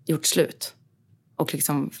 gjort slut. Och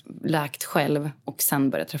liksom läkt själv och sen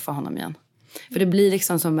börja träffa honom igen. För det blir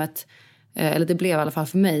liksom som eller det blev i alla fall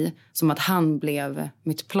för mig, som att han blev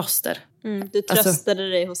mitt plåster. Du tröstade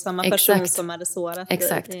dig hos samma person som hade sårat dig.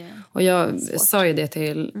 Exakt. Och jag sa ju det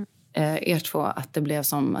till er två, att det blev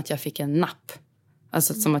som att jag fick en napp.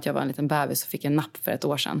 Alltså som att jag var en liten bebis och fick en napp för ett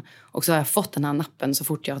år sedan. Och så har jag fått den här nappen så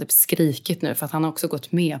fort jag har typ skrikit nu. För att han har också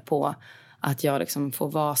gått med på att jag liksom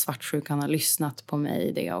får vara svartsjuk. Han har lyssnat på mig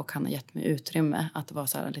i det och han har gett mig utrymme att vara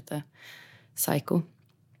så här lite psycho.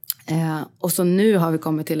 Och så nu har vi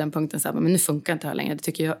kommit till den punkten så här, men nu funkar inte det här längre. Det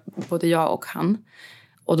tycker både jag och han.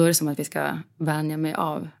 Och då är det som att vi ska vänja mig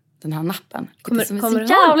av den här nappen.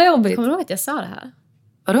 Kommer du ihåg att jag sa det här?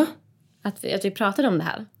 Vadå? Att vi pratade om det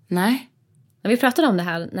här? Nej. När vi pratade om det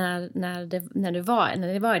här när det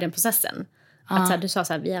var i den processen. Att så här, du sa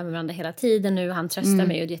så här, vi är med varandra hela tiden nu. Han tröstar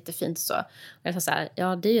mig och det är jättefint och så. Och jag sa så här,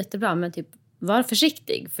 ja det är jättebra men typ var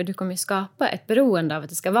försiktig. För du kommer ju skapa ett beroende av att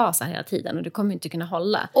det ska vara så här hela tiden. Och du kommer ju inte kunna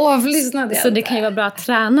hålla. Så det kan ju vara bra att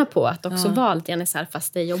träna på att också vara lite grann så här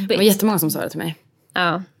fast det är jobbigt. Det var jättemånga som sa det till mig.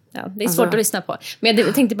 Ja, det är svårt att lyssna på. Men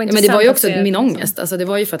jag tänkte bara men det var ju också min ångest. Alltså det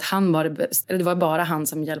var ju för att det var bara han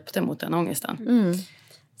som hjälpte mot den ångesten.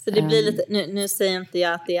 Så det blir lite, nu säger inte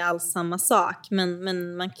jag att det är alls samma sak.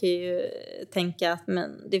 Men man kan ju tänka att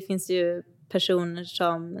det finns ju personer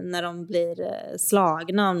som när de blir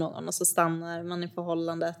slagna av någon och så stannar man i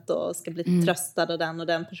förhållandet och ska bli tröstad av och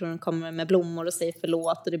den personen kommer med blommor och säger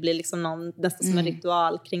förlåt och det blir liksom nästan som en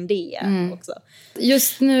ritual kring det också.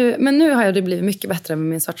 Just nu, men nu har det blivit mycket bättre med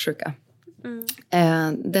min svartsjuka.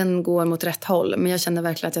 Den går mot rätt håll, men jag kände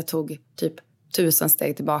verkligen att jag tog typ 1000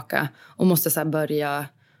 steg tillbaka och måste så här börja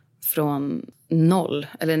från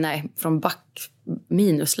från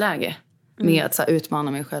minusläge. Med att så här,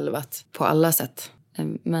 utmana mig själv på alla sätt.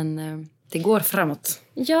 Men det går framåt.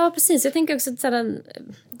 Ja, precis. Jag tänker också att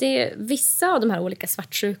vissa av de här olika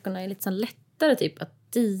svartsjukorna är lite så lättare typ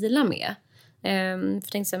att deala med.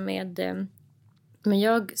 För tänk så men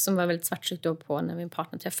jag som var väldigt svartsjuk då på när min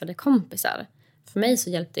partner träffade kompisar. För mig så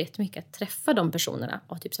hjälpte det jättemycket att träffa de personerna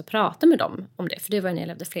och typ så prata med dem om det. För det var när jag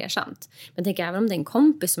levde flersamt. Men tänk även om det är en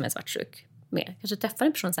kompis som är svartsjuk med. Kanske träffa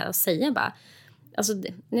en person så här och säga bara. Alltså,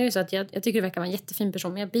 nu är det så att jag tycker det verkar vara en jättefin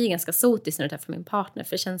person. Men jag blir ganska sotisk när jag träffar min partner.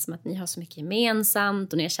 För det känns som att ni har så mycket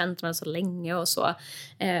gemensamt. Och ni har känt varandra så länge och så. Att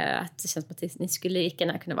det känns som att ni skulle lika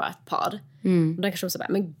gärna kunna vara ett par. Och då kanske de säger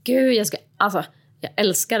bara, men gud, jag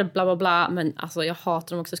älskar bla bla bla. Men alltså, jag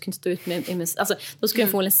hatar dem också. Jag skulle inte stå ut med alltså, då skulle jag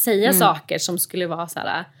förmodligen säga saker som skulle vara så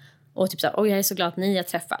här. Och typ så här, jag är så glad att ni har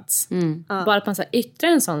träffats. Bara att man så här, yttrar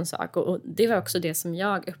en sån sak. Och det var också det som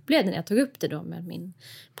jag upplevde när jag tog upp det då med min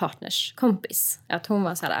partners kompis. Att hon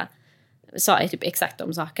var så här, sa typ exakt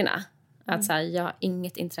de sakerna. Att så här, jag har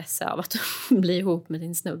inget intresse av att bli ihop med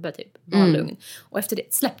din snubbe. Typ, var lugn. Och efter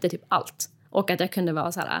det släppte typ allt. Och att jag kunde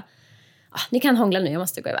vara så här, ni kan hångla nu, jag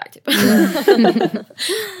måste gå iväg typ.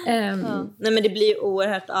 Nej, men det blir ju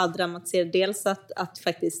oerhört avdramatiserat. Dels att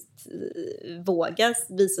faktiskt våga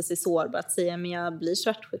visa sig sårbar. Att säga, men jag blir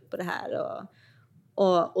svartsjuk på det här.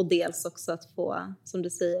 Och dels också att få, som du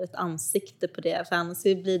säger, ett ansikte på det. För annars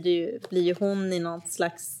blir ju hon i något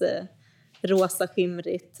slags rosa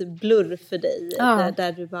skimrigt blurr för dig.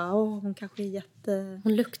 Där du bara, hon kanske är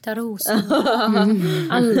Hon luktar rosa.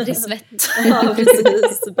 Aldrig svett. Ja,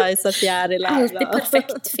 precis. Bajsar fjärilar. Alltid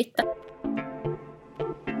perfekt fitta.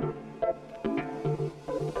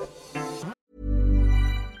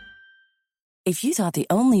 If you thought the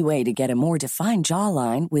only way to get a more defined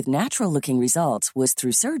jawline with natural-looking results was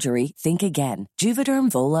through surgery, think again. Juvederm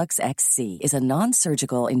Volux XC is a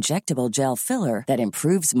non-surgical injectable gel filler that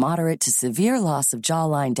improves moderate to severe loss of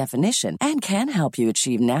jawline definition and can help you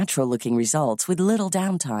achieve natural-looking results with little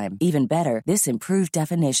downtime. Even better, this improved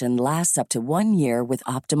definition lasts up to 1 year with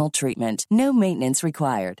optimal treatment. No maintenance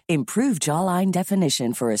required. Improve jawline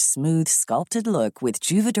definition for a smooth, sculpted look with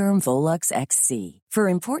Juvederm Volux XC. For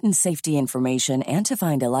important safety information and to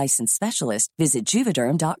find a licensed specialist, visit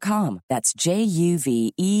Juvederm.com. That's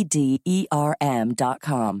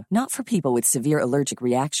JUVEDERM.com. Not for people with severe allergic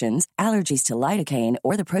reactions, allergies to lidocaine,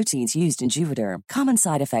 or the proteins used in Juvederm. Common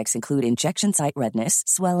side effects include injection site redness,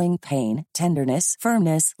 swelling, pain, tenderness,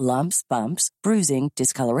 firmness, lumps, bumps, bruising,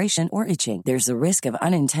 discoloration, or itching. There's a risk of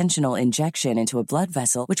unintentional injection into a blood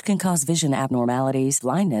vessel, which can cause vision abnormalities,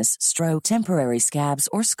 blindness, stroke, temporary scabs,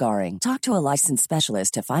 or scarring. Talk to a licensed specialist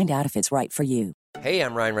to find out if it's right for you. Hey,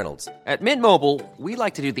 I'm Ryan Reynolds. At Mint Mobile, we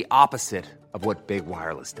like to do the opposite of what Big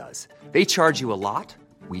Wireless does. They charge you a lot,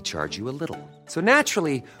 we charge you a little. So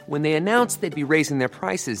naturally, when they announced they'd be raising their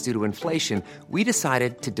prices due to inflation, we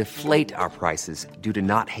decided to deflate our prices due to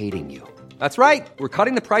not hating you. That's right. We're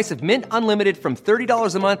cutting the price of Mint Unlimited from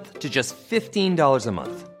 $30 a month to just $15 a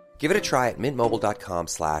month. Give it a try at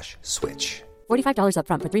mintmobile.com/switch. $45 up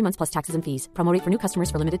front for 3 months plus taxes and fees. Promo rate for new customers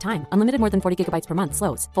for limited time. Unlimited more than 40 gigabytes per month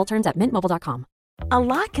slows. Full terms at mintmobile.com. A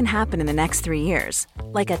lot can happen in the next 3 years.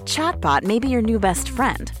 Like a chatbot may be your new best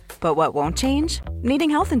friend. But what won't change?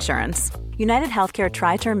 Needing health insurance. United Healthcare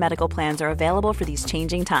Tri-Term Medical Plans are available for these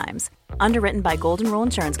changing times. Underwritten by Golden Rule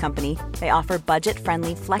Insurance Company, they offer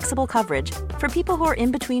budget-friendly, flexible coverage for people who are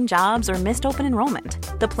in between jobs or missed open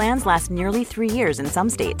enrollment. The plans last nearly 3 years in some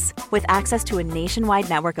states, with access to a nationwide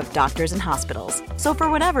network of doctors and hospitals. So for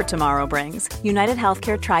whatever tomorrow brings, United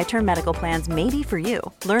Healthcare Tri-Term Medical Plans may be for you.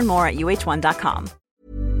 Learn more at uh1.com.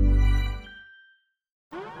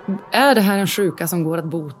 Är det här en sjuka som går att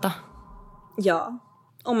bota? Ja,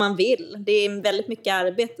 om man vill. Det är väldigt mycket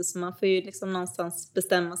arbete, så man får ju liksom någonstans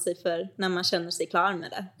bestämma sig för när man känner sig klar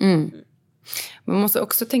med det. Man måste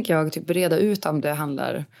också, tänker jag, typ reda ut om det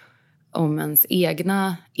handlar om ens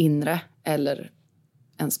egna inre eller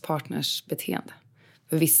ens partners beteende.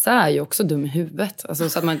 För vissa är ju också dum i huvudet. Alltså,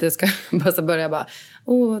 så att man inte ska börja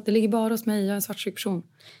det ligger bara hos mig, jag är en svartsjuk person.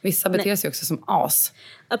 Vissa beter sig också som as.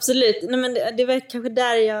 Absolut. Nej, men det var kanske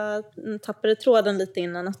där jag tappade tråden lite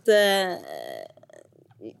innan. Att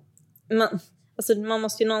man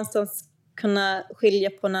måste ju någonstans kunna skilja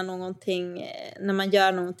på när man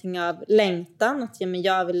gör någonting av längtan, att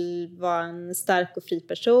jag vill vara en stark och fri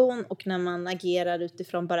person, och när man agerar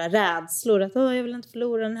utifrån bara rädslor, att jag vill inte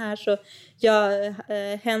förlora den här, så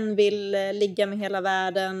hen vill ligga med hela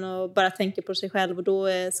världen och bara tänker på sig själv, och då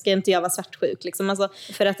ska inte jag vara svartsjuk liksom. Alltså,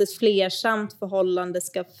 för att ett flersamt förhållande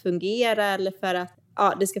ska fungera, eller för att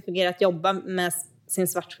det ska fungera att jobba med sin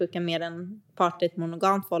svartsjuka med en part i ett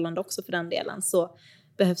monogamt förhållande också för den delen, så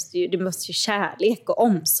behövs det behövs ju kärlek och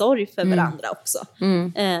omsorg för varandra också.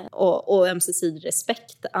 Och ömsesidig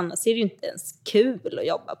respekt. Annars är det ju inte ens kul att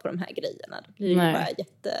jobba på de här grejerna. Det blir ju bara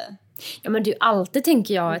Ja, men det är ju alltid,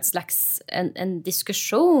 tänker jag, ett slags en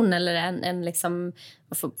diskussion eller en liksom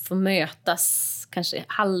få mötas kanske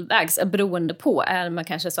halvvägs, beroende på. Är man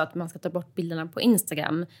kanske så att man ska ta bort bilderna på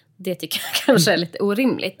Instagram, det tycker jag kanske är lite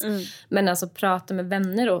orimligt. Men alltså prata med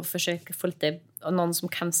vänner och försöka få lite, någon som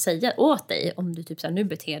kan säga åt dig om du typ så här, nu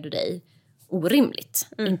beter du dig orimligt.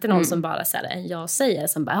 Inte någon som bara så här, jag säger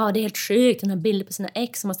som bara, det är helt sjukt, den har bilder på sina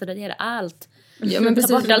ex, som måste radera allt. Ja, men ta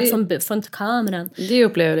bort allt som från kameran. Det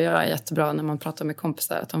upplevde jag jättebra när man pratar med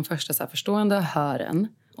kompisar, att de första så här, förstående hör en,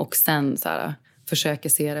 och sen så här, försöker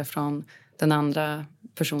se det från den andra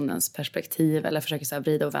personens perspektiv, eller försöker så här,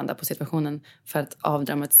 vrida och vända på situationen för att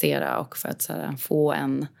avdramatisera och för att så här, få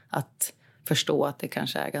en att förstå att det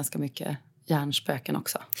kanske är ganska mycket hjärnspöken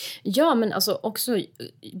också. Ja, men alltså också,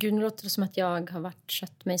 gud, nu låter det som att jag har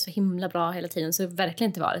skött mig så himla bra hela tiden, så det har verkligen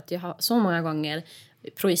inte varit. Jag har så många gånger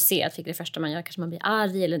projicerat, fick det första man gör, kanske man blir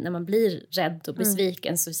arg, eller när man blir rädd och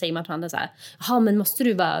besviken, så säger man till andra så här, jaha, men måste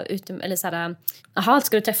du vara ute, eller så här, jaha,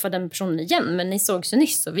 ska du träffa den personen igen, men ni såg så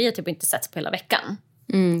nyss och vi har typ inte sett på hela veckan.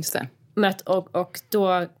 Just det. Men och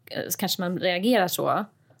då kanske man reagerar så,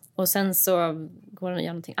 och sen så går den och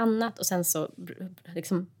gör någonting annat, och sen så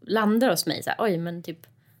liksom landar hos mig så här, oj, men typ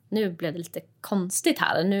nu blev det lite konstigt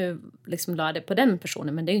här, nu liksom la det på den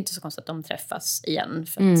personen, men det är ju inte så konstigt att de träffas igen,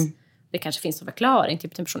 för att det kanske finns en förklaring,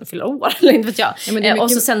 typ en person fyller år, eller inte vet jag. Ja, mycket...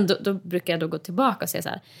 Och så sen då brukar jag då gå tillbaka och säga så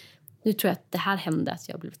här, nu tror jag att det här hände, att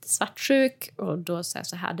jag blev lite svartsjuk, och då säger jag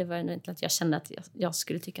så här, det var inte att jag kände att jag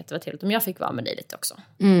skulle tycka att det var trevligt om jag fick vara med dig lite också.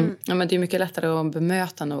 Ja, men det är mycket lättare att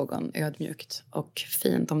bemöta någon ödmjukt och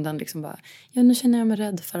fint om den liksom bara, ja, nu känner jag mig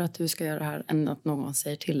rädd för att du ska göra det här, än att någon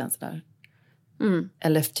säger till en sådär.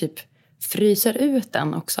 Eller typ fryser ut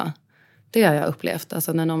den också. Det har jag upplevt,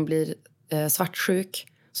 alltså när någon blir svartsjuk,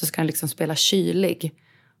 så ska han liksom spela kylig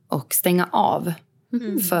och stänga av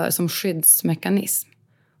som skyddsmekanism.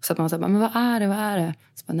 Så att man säger, men vad är det?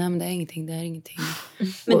 Så bara, nej, men det är ingenting.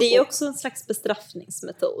 Men det är ju också en slags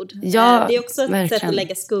bestraffningsmetod. Ja, det är också ett verkligen. sätt att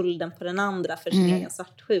lägga skulden på den andra för sin egen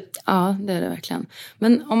svartsjuka. Ja, det är det verkligen.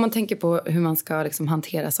 Men om man tänker på hur man ska liksom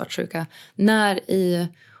hantera svartsjuka.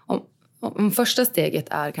 Om första steget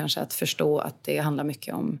är kanske att förstå att det handlar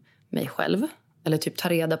mycket om mig själv. Eller typ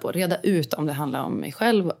reda ut om det handlar om mig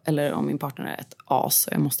själv eller om min partner är ett as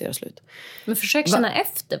och jag måste göra slut. Men försök känna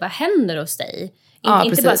efter, vad händer hos dig?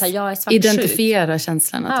 Inte bara så här, jag är svartsjuk. Identifiera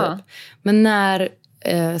känslorna typ. Men när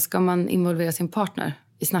ska man involvera sin partner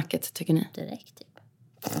i snacket, tycker ni? Direkt typ.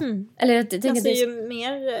 Eller jag tänker alltså,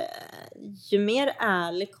 ju mer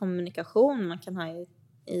ärlig kommunikation man kan ha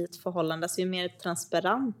i ett förhållande, alltså ju mer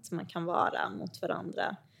transparent man kan vara mot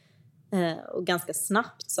varandra, och ganska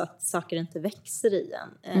snabbt så att saker inte växer i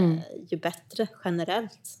en, ju bättre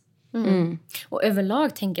generellt. Och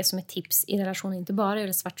överlag tänker jag som ett tips i relation, inte bara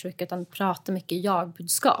göra svartsjuka, utan prata mycket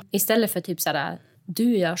jag-budskap. Istället för typ såhär,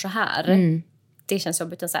 du gör så här. Det känns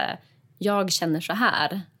jobbigt, utan såhär, jag känner så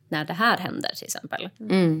här när det här händer till exempel.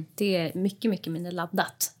 Det är mycket, mycket mindre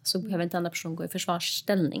laddat. Så behöver inte andra personer gå i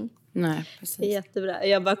försvarsställning. Nej, precis. Det är jättebra.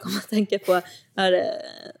 Jag bara kommer att tänka på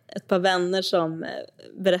ett par vänner som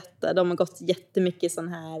berättar. De har gått jättemycket i sån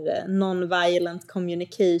här non-violent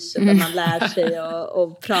communication. Där man lär sig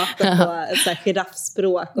att prata på så här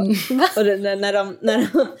giraffspråk. Och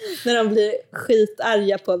när de blir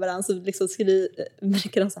skitarga på varandra så liksom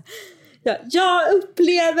brukar de så här. Ja, jag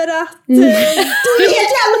upplever att du är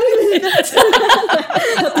helt jävla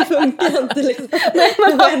att det funkar inte liksom.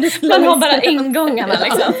 Man har bara ingångarna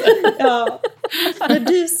liksom. Ja. När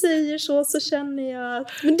du säger så känner jag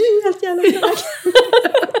att men du är helt jävla bra.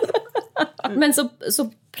 Men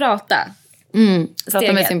så prata.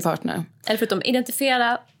 Prata med sin partner. Eller förutom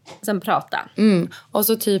identifiera, sen prata. Och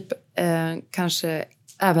så typ kanske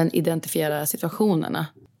även identifiera situationerna.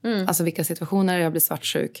 Alltså vilka situationer jag blir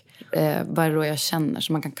svartsjuk. Vad är det då jag känner.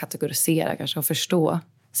 Så man kan kategorisera kanske och förstå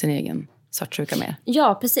sin egen svartsjuka mer.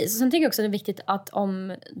 Ja, precis. Och sen tycker jag också att det är viktigt att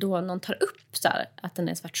om då någon tar upp så här, att den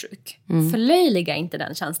är svartsjuk. Förlöjliga inte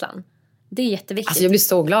den känslan. Det är jätteviktigt. Alltså jag blir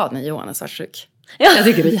så glad när Johan är svartsjuk. Ja. Jag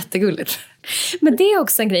tycker det är jättegulligt. Men det är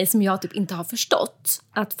också en grej som jag typ inte har förstått.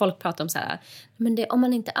 Att folk pratar om så här. Men om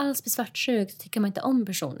man inte alls blir svartsjuk tycker man inte om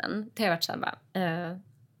personen. Det har varit så här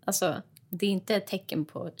alltså det är inte ett tecken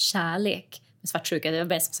på kärlek med svartsjuka. Det är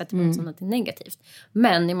bäst att sätta på som något negativt.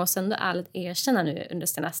 Men jag måste ändå ärligt erkänna nu under de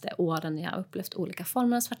senaste åren när jag har upplevt olika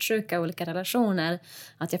former av svartsjuka, olika relationer,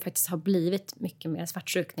 att jag faktiskt har blivit mycket mer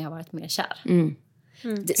svartsjuk när jag har varit mer kär.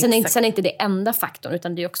 Sen är inte det enda faktorn,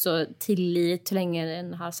 utan det är också tillit, hur länge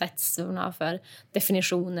den har setts, vad den har för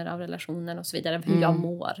definitioner av relationen och så vidare, hur jag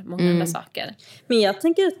mår, många andra saker. Men jag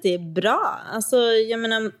tänker att det är bra. Alltså, jag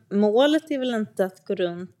menar, målet är väl inte att gå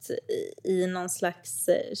runt i någon slags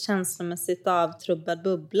känslomässigt avtrubbad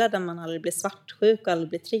bubbla där man aldrig blir svartsjuk och aldrig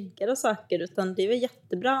blir triggad av saker, utan det är väl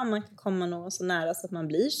jättebra om man kan komma någon så nära så att man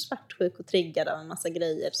blir svartsjuk och triggad av en massa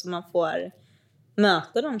grejer, så man får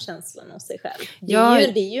möta de känslorna hos sig själv.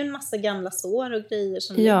 Det är ju en massa gamla sår och grejer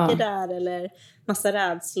som ligger där, eller massa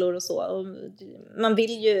rädslor och så. Och man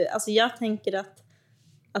vill ju, alltså jag tänker att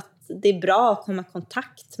det är bra att komma i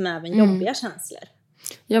kontakt med även jobbiga känslor.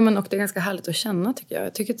 Ja, men och det är ganska härligt att känna tycker jag.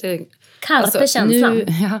 Jag tycker att det är Karpe känslan.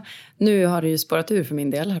 Nu har det ju spårat ur för min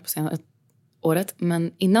del här på senare året,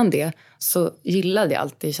 men innan det så gillade jag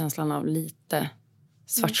alltid känslan av lite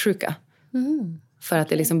svartsjuka. För att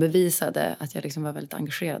det liksom bevisade att jag liksom var väldigt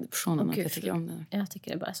engagerad i personen. Och jag tycker om det. Jag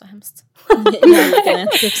tycker det bara är så hemskt.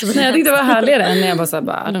 Jag tyckte det var härligare än när jag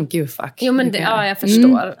bara I don't give a fuck. Jo, men jag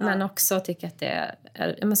förstår. Men också tycker att det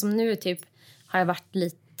är... Men som nu typ har jag varit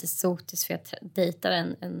lite sotis för jag dejtar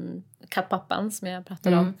en kattpappan som jag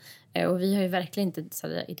pratade om. Och vi har ju verkligen inte så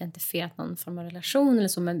där, identifierat någon form av relation eller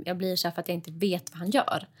så. Men jag blir så här för att jag inte vet vad han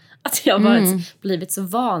gör. Att jag har blivit så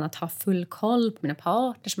van att ha full koll på mina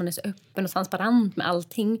partners. Man är så öppen och transparent med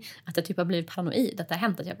allting. Att jag typ har blivit paranoid. Att det har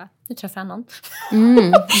hänt att jag bara, nu träffar jag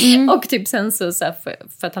någon. Och typ sen så här,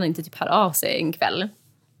 för att han inte typ hör av sig en kväll.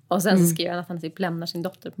 Och sen så skriver han att han typ lämnar sin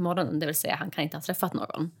dotter på morgonen. Det vill säga han kan inte ha träffat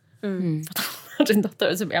någon. För att han har sin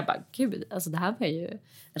dotter. Så jag bara, gud, alltså det här var ju...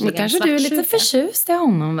 Men kanske du är lite förtjust i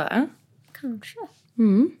honom, va? Kanske.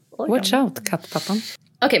 Watch out, kattpappan.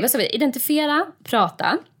 Okej, vad sa vi? Identifiera,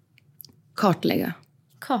 prata. Kartlägga.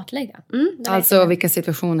 Alltså vilka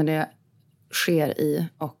situationer det sker i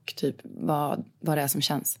och typ vad det är som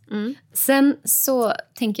känns. Sen så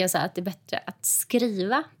tänker jag så här att det är bättre att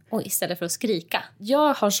skriva och istället för att skrika.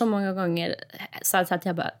 Jag har så många gånger så att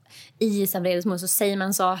jag bara i vredesmål så säger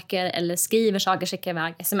man saker eller skriver saker, skickar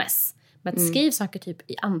iväg sms. Men att skriv saker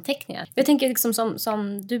typ i anteckningar. Jag tänker liksom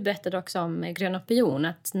som du berättade också om Grön opinion,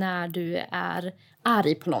 att när du är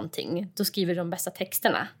arg på någonting då skriver du de bästa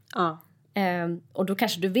texterna. Ja. Och då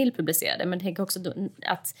kanske du vill publicera det. Men jag tänker också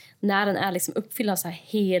att när den är liksom uppfylld av så här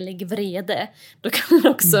helig vrede, då kan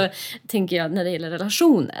man också, tänker jag, när det gäller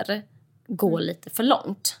relationer gå lite för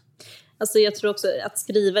långt. Alltså jag tror också att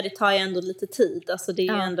skriva, det tar ju ändå lite tid. Alltså det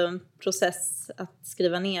är ju ändå en process att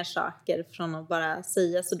skriva ner saker från att bara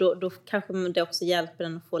säga. Så då kanske det också hjälper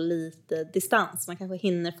en att få lite distans. Man kanske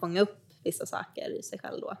hinner fånga upp vissa saker i sig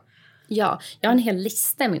själv då. Ja, jag har en hel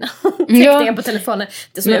lista i mina teckningar på telefonen.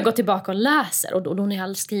 Det som jag går tillbaka och läser. Och då när jag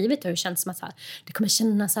har skrivit det har det känts som att så här, det kommer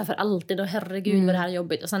kännas så här för alltid. Och herregud vad det här är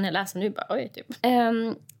jobbigt. Och sen när jag läser nu bara, oj typ.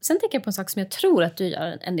 Sen tänker jag på en sak som jag tror att du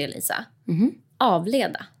gör en del, Lisa.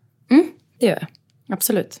 Avleda. Det gör jag.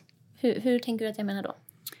 Absolut. Hur tänker du att jag menar då?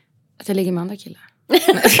 Att jag ligger med andra killar.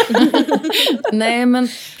 Nej, men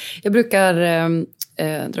jag brukar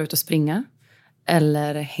dra ut och springa.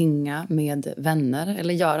 Eller hänga med vänner.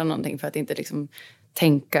 Eller göra någonting för att inte liksom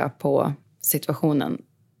tänka på situationen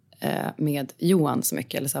med Johan så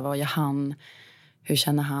mycket. Eller så här, vad gör han? Hur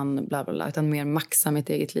känner han? Bla bla bla. Utan mer maxa mitt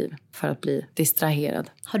eget liv för att bli distraherad.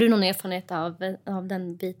 Har du någon erfarenhet av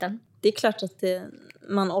den biten? Det är klart att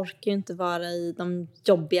man orkar ju inte vara i de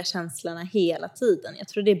jobbiga känslorna hela tiden. Jag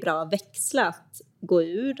tror det är bra att växla, att gå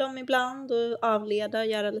ur dem ibland och avleda och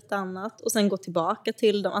göra lite annat. Och sen gå tillbaka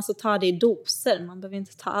till dem. Alltså ta det i doser. Man behöver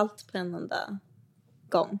inte ta allt på en enda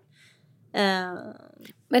gång.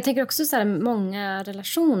 Men jag tänker också så här, många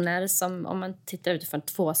relationer som om man tittar utifrån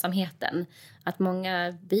tvåsamheten, att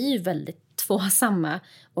många blir ju väldigt tvåsamma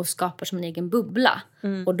och skapar som en egen bubbla.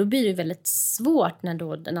 Och då blir det väldigt svårt när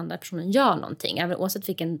då den andra personen gör någonting, även oavsett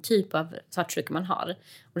vilken typ av svartsjuka man har.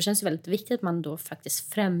 Och det känns ju väldigt viktigt att man då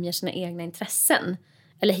faktiskt främjar sina egna intressen.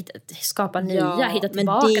 Eller skapar nya, hitta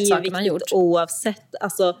tillbaka till saker man gjort. Oavsett,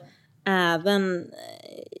 alltså även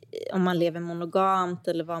om man lever monogamt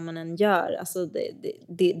eller vad man än gör. Alltså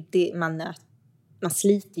man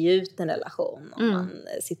sliter ju ut en relation om man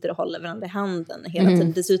sitter och håller varandra i handen hela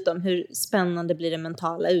tiden. Dessutom, hur spännande blir det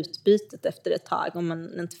mentala utbytet efter ett tag om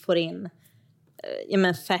man inte får in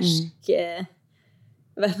färsk...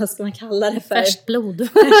 vad ska man kalla det för? Färskt blod.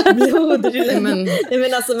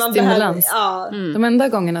 Men alltså man stimulans. Behöver, De enda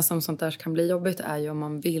gångerna som sånt där kan bli jobbigt är ju om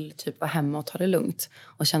man vill typ vara hemma och ta det lugnt.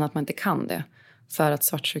 Och känna att man inte kan det. För att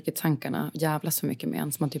svartsjuketankarna jävlar så mycket med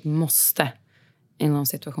en. Så man typ måste, inom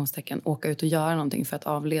situationstecken, åka ut och göra någonting för att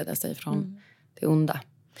avleda sig från det onda.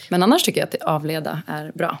 Men annars tycker jag att det avleda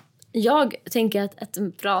är bra. Jag tänker att en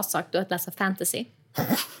bra sak då är att läsa fantasy.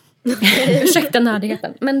 Ursäkta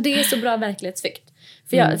nördigheten. Men det är så bra verklighetsflykt.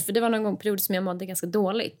 För det var någon gång period som jag mådde ganska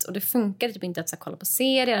dåligt. Och det funkade typ inte att kolla på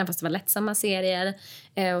serier, även fast det var lättsamma serier.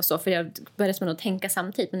 Och så, för jag började med att tänka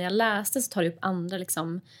samtidigt. Men när jag läste så tar det upp andra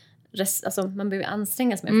liksom... Alltså man behöver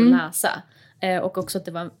anstränga sig med för att läsa. Och också att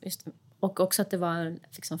det var en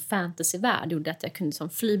liksom fantasyvärld gjorde att jag kunde liksom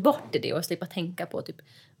fly bort i det och slippa tänka på typ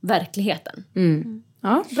verkligheten.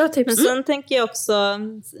 Ja, bra tips. Men sen tänker jag också,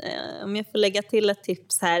 om jag får lägga till ett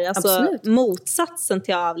tips här, alltså motsatsen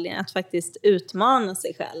till avledning, att faktiskt utmana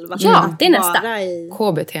sig själv. Ja, det är nästa.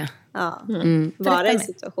 KBT. Ja, vara i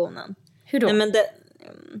situationen. Hur då?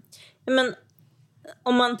 Men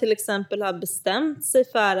om man till exempel har bestämt sig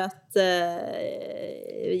för att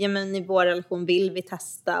i vår relation vill vi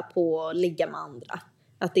testa på att ligga med andra.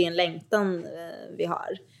 Att det är en längtan vi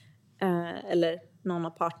har. Eller någon av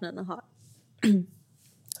partnerna har.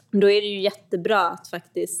 Då är det ju jättebra att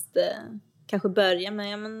faktiskt kanske börja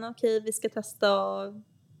med, okej, vi ska testa och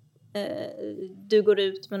du går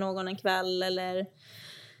ut med någon en kväll eller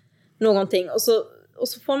någonting. Och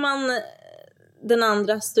så får man den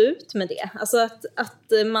andra stå ut med det. Alltså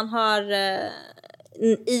att man har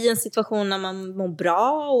i en situation när man mår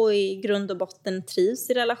bra och i grund och botten trivs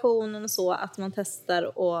i relationen och så, att man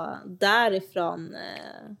testar och därifrån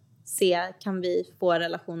se, kan vi få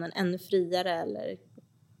relationen ännu friare eller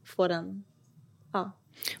få den,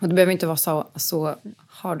 Och det behöver inte vara så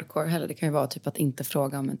hardcore heller. Det kan ju vara typ att inte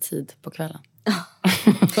fråga om en tid på kvällen.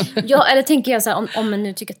 Ja, eller tänker jag så här, om man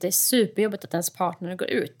nu tycker att det är superjobbigt att ens partner går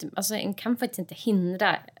ut. Alltså en kan faktiskt inte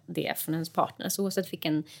hindra det från ens partner. Så oavsett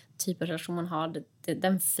vilken typ av relation man har,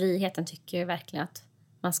 den friheten tycker jag verkligen att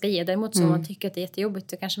man ska ge. Däremot så om man tycker att det är jättejobbigt,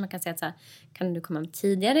 så kanske man kan säga att så här, kan du komma hem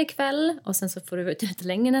tidigare ikväll och sen så får du vara ute lite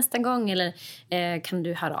längre nästa gång, eller kan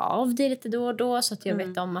du höra av dig lite då och då så att jag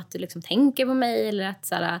vet om att du liksom tänker på mig, eller att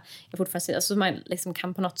så här, jag fortfarande, alltså man liksom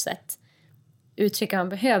kan på något sätt uttrycka vad man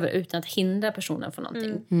behöver utan att hindra personen från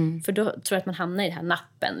någonting. För då tror jag att man hamnar i den här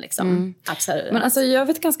nappen liksom. Men alltså jag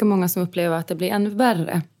vet ganska många som upplever att det blir ännu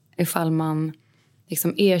värre ifall man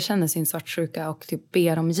liksom erkänner sin svartsjuka och typ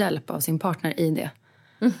ber om hjälp av sin partner i det.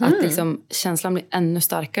 Att liksom känslan blir ännu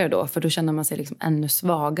starkare då, för då känner man sig liksom ännu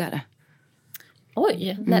svagare.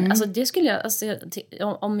 Oj, nej, alltså det skulle jag, alltså,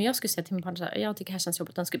 om jag skulle säga till min partner så här, jag tycker det här känns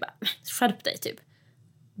jobbigt, den skulle bara, skärp dig typ.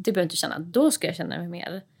 Det behöver inte känna, då ska jag känna mig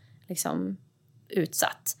mer liksom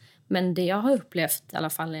utsatt. Men det jag har upplevt i alla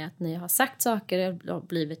fall är att när jag har sagt saker och har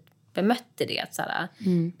blivit bemött i det, att så här,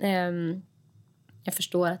 jag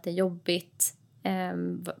förstår att det är jobbigt,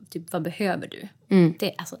 typ, vad behöver du? Det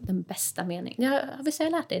är alltså den bästa meningen. Jag vill säga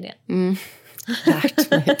jag lärt dig det.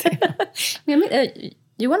 Lärt mig det. Men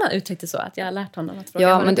Johan har uttryckt det så att jag har lärt honom att fråga.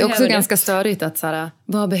 Ja, men det är också ganska störigt att så här,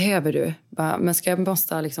 vad behöver du? Men ska jag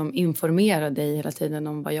måste liksom informera dig hela tiden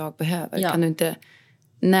om vad jag behöver? Ja. Kan du inte?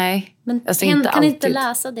 Nej. Men alltså, kan alltid. inte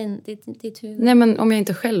läsa ditt huvud? Nej, men om jag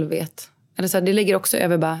inte själv vet. Eller så här, det ligger också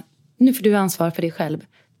över bara, nu får du ansvar för dig själv.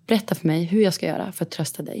 Berätta för mig hur jag ska göra för att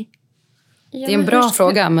trösta dig. Ja, det är en bra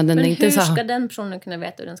fråga, men den är inte så här. Hur ska den personen kunna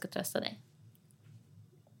veta hur den ska trösta dig?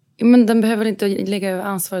 Men den behöver inte lägga över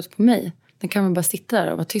ansvaret på mig. Den kan väl bara sitta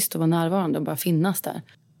där och vara tyst och vara närvarande och bara finnas där.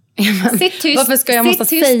 Sitt tyst. Varför ska jag måste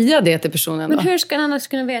säga det till personen då? Men hur ska den annars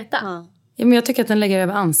kunna veta? Ja, men jag tycker att den lägger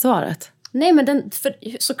över ansvaret. Nej, men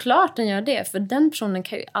såklart den gör det. För den personen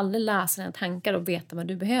kan ju aldrig läsa dina tankar och veta vad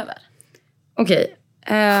du behöver. Okej.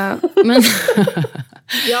 Men...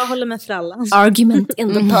 Jag håller med Frallan. Argument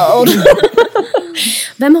in the pod.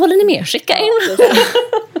 Vem håller ni med? Skicka in.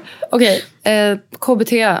 Okej.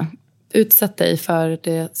 KBT. Utsätt dig för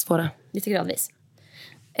det svåra. Lite gradvis.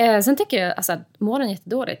 Sen tycker jag alltså, att mår den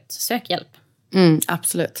jättedåligt, sök hjälp.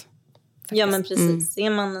 Absolut. Faktiskt. Ja, men precis. Är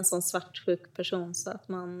man en sån svartsjuk person så att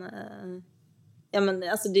man... Ja, men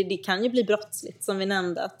alltså det kan ju bli brottsligt som vi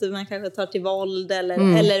nämnde. Att man kanske tar till våld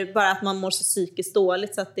eller bara att man mår så psykiskt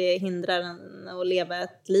dåligt så att det hindrar en att leva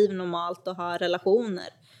ett liv normalt och ha relationer.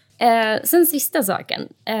 Sen sista saken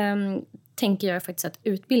tänker jag faktiskt att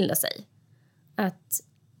utbilda sig. Att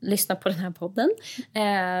lyssna på den här podden.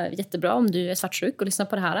 Jättebra om du är svartsjuk och lyssnar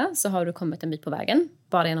på det här så har du kommit en bit på vägen.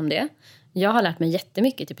 Bara genom det. Jag har lärt mig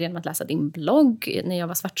jättemycket typ genom att läsa din blogg när jag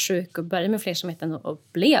var svartsjuk och började med flersamheten och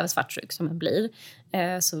blev svartsjuk som jag blir.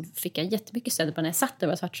 Så fick jag jättemycket stöd på när jag satt och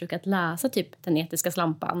var svartsjuk att läsa typ Den etiska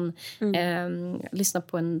slampan. Lyssna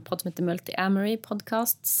på en podd som heter Multi-Amory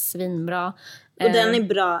podcast. Svinbra. Och den är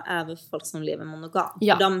bra även för folk som lever monogamt.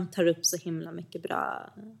 Ja. De tar upp så himla mycket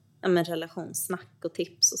bra relationssnack och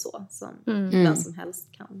tips och så som vem som helst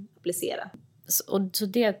kan applicera. Så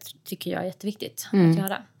det tycker jag är jätteviktigt att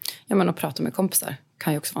göra. Ja, men att prata med kompisar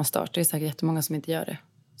kan ju också vara en start. Det är säkert jättemånga som inte gör det.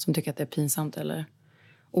 Som tycker att det är pinsamt eller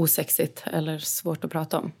osexigt eller svårt att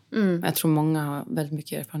prata om. Men jag tror många har väldigt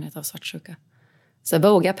mycket erfarenhet av svartsjuka. Så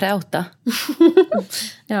våga prata.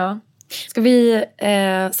 Ja. Ska vi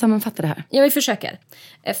sammanfatta det här? Ja, vi försöker.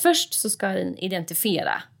 Först så ska den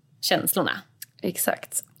identifiera känslorna.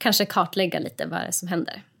 Exakt. Kanske kartlägga lite vad det är som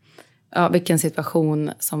händer. Ja, vilken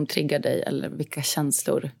situation som triggar dig eller vilka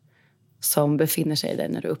känslor som befinner sig i dig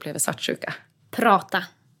när du upplever svartsjuka. Prata.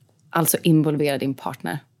 Alltså involvera din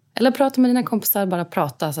partner. Eller prata med dina kompisar, bara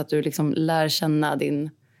prata så att du liksom lär känna din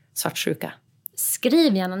svartsjuka.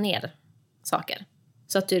 Skriv gärna ner saker.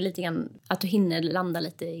 Så att du, lite grann, att du hinner landa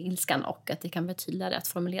lite i ilskan och att det kan vara tydligare att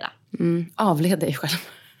formulera. Avled dig själv.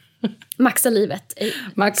 Maxa livet.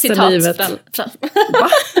 Maxa citat livet. Va?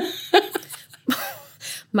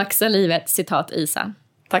 Maxa livet, citat Isa.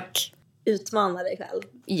 Tack. Utmana dig själv.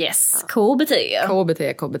 Yes,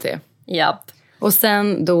 KBT. Japp. Och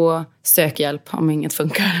sen då sök hjälp om inget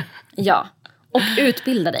funkar. Ja, och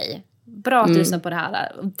utbilda dig. Bra att lyssna på det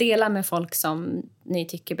här. Dela med folk som ni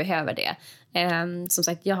tycker behöver det. Som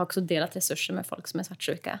sagt, jag har också delat resurser med folk som är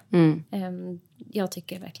svartsjuka. Jag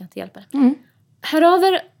tycker verkligen att det hjälper. Hör av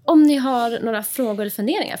er om ni har några frågor eller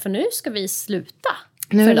funderingar. För nu ska vi sluta.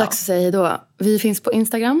 Nu är det dags att säga då. Vi finns på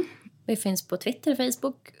Instagram. Vi finns på Twitter,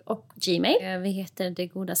 Facebook och Gmail. Vi heter Det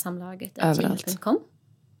Goda Samlaget @gmail.com.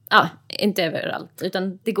 Ja, inte överallt.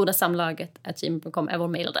 Utan Det Goda Samlaget @gmail.com är vår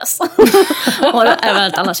mailadress. Och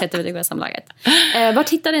överallt annars heter vi Det Goda Samlaget. Vart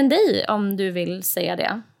hittar den dig om du vill säga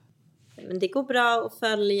det? Men det går bra att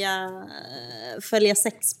följa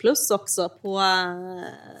 6plus också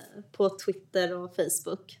på Twitter och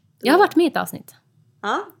Facebook. Jag har varit med i ett avsnitt.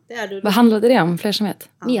 Ja, det är du. Vad handlade det om? Flersamhet?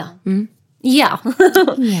 Ja. Ja.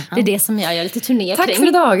 Det är det som jag gör lite turné kring. Tack för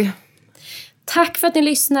idag. Tack för att ni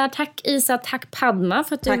lyssnar. Tack Isa, tack Padma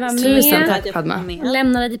för att du var med. Tusen tack Padma.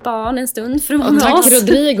 Lämnade ditt barn en stund från oss. Och tack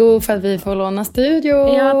Rodrigo för att vi får låna studio.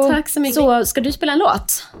 Ja, tack så mycket. Så ska du spela en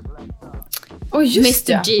låt? Just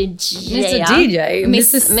Mr.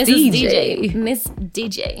 DJ. Miss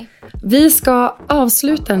DJ. Vi ska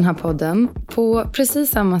avsluta den här podden på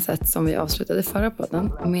precis samma sätt som vi avslutade förra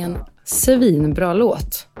podden med en svinbra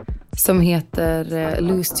låt som heter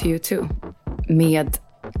Lose to You Too med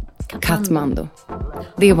Katmandu.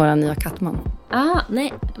 Det är våra nya Katman.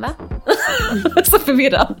 Nej, va? Så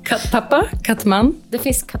förvirrad. Kattpappa, Katman. Det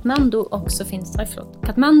finns Katmandu och så finns det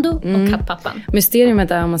Katmandu och Kattpappan.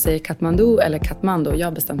 Mysteriet är om man säger Katmandu eller Katmandu. Jag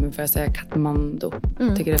har bestämt mig för att säga Katmandu.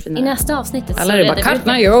 Tycker det är finare. I nästa avsnittet alla är bara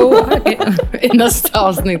Katmandu. I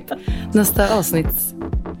nästa avsnitts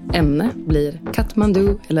ämne blir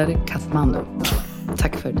Katmandu eller Katmandu.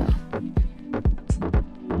 Tack för det.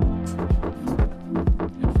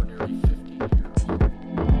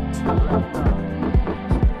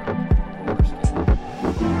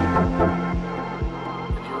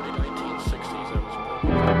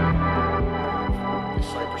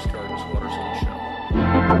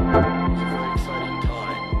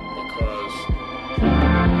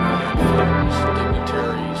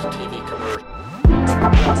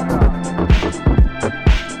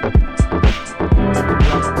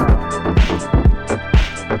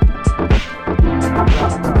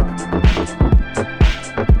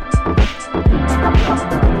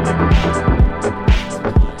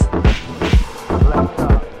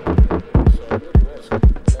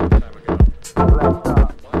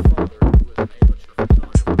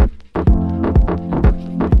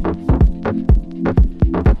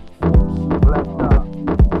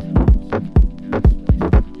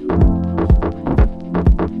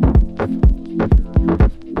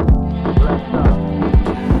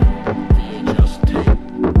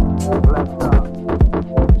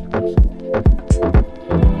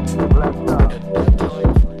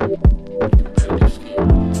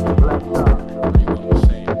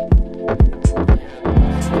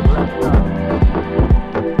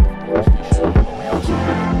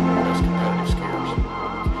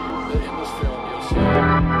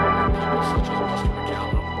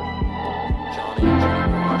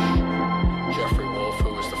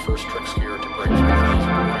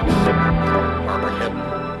 hard hit.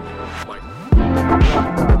 Like.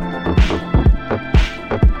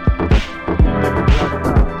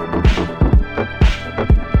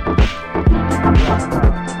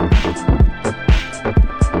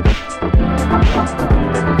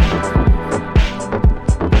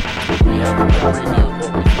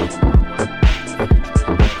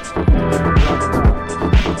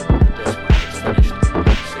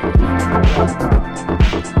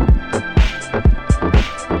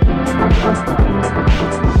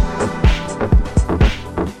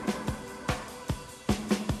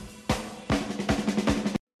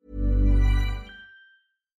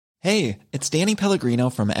 Hey, it's Danny Pellegrino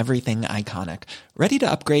from Everything Iconic. Ready to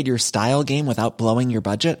upgrade your style game without blowing your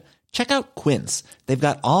budget? Check out Quince. They've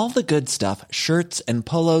got all the good stuff, shirts and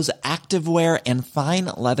polos, activewear, and fine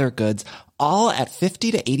leather goods, all at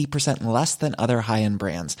 50 to 80% less than other high-end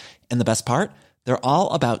brands. And the best part? They're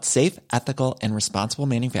all about safe, ethical, and responsible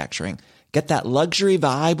manufacturing. Get that luxury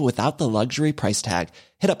vibe without the luxury price tag.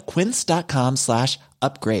 Hit up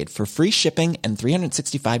quince.com/upgrade for free shipping and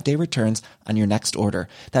 365-day returns on your next order.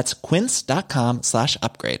 That's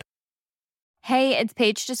quince.com/upgrade. Hey, it's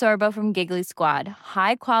Paige DeSorbo from Giggly Squad.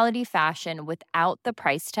 High quality fashion without the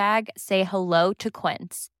price tag. Say hello to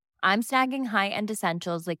Quince. I'm snagging high-end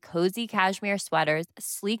essentials like cozy cashmere sweaters,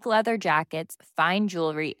 sleek leather jackets, fine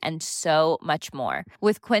jewelry, and so much more.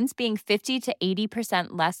 With Quince being 50 to 80%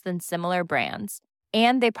 less than similar brands.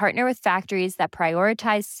 And they partner with factories that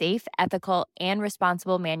prioritize safe, ethical, and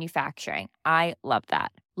responsible manufacturing. I love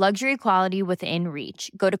that. Luxury quality within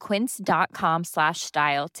reach. Go to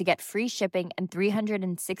quince.com/style to get free shipping and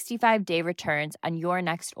 365-day returns on your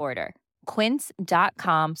next order.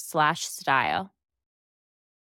 Quince.com/style.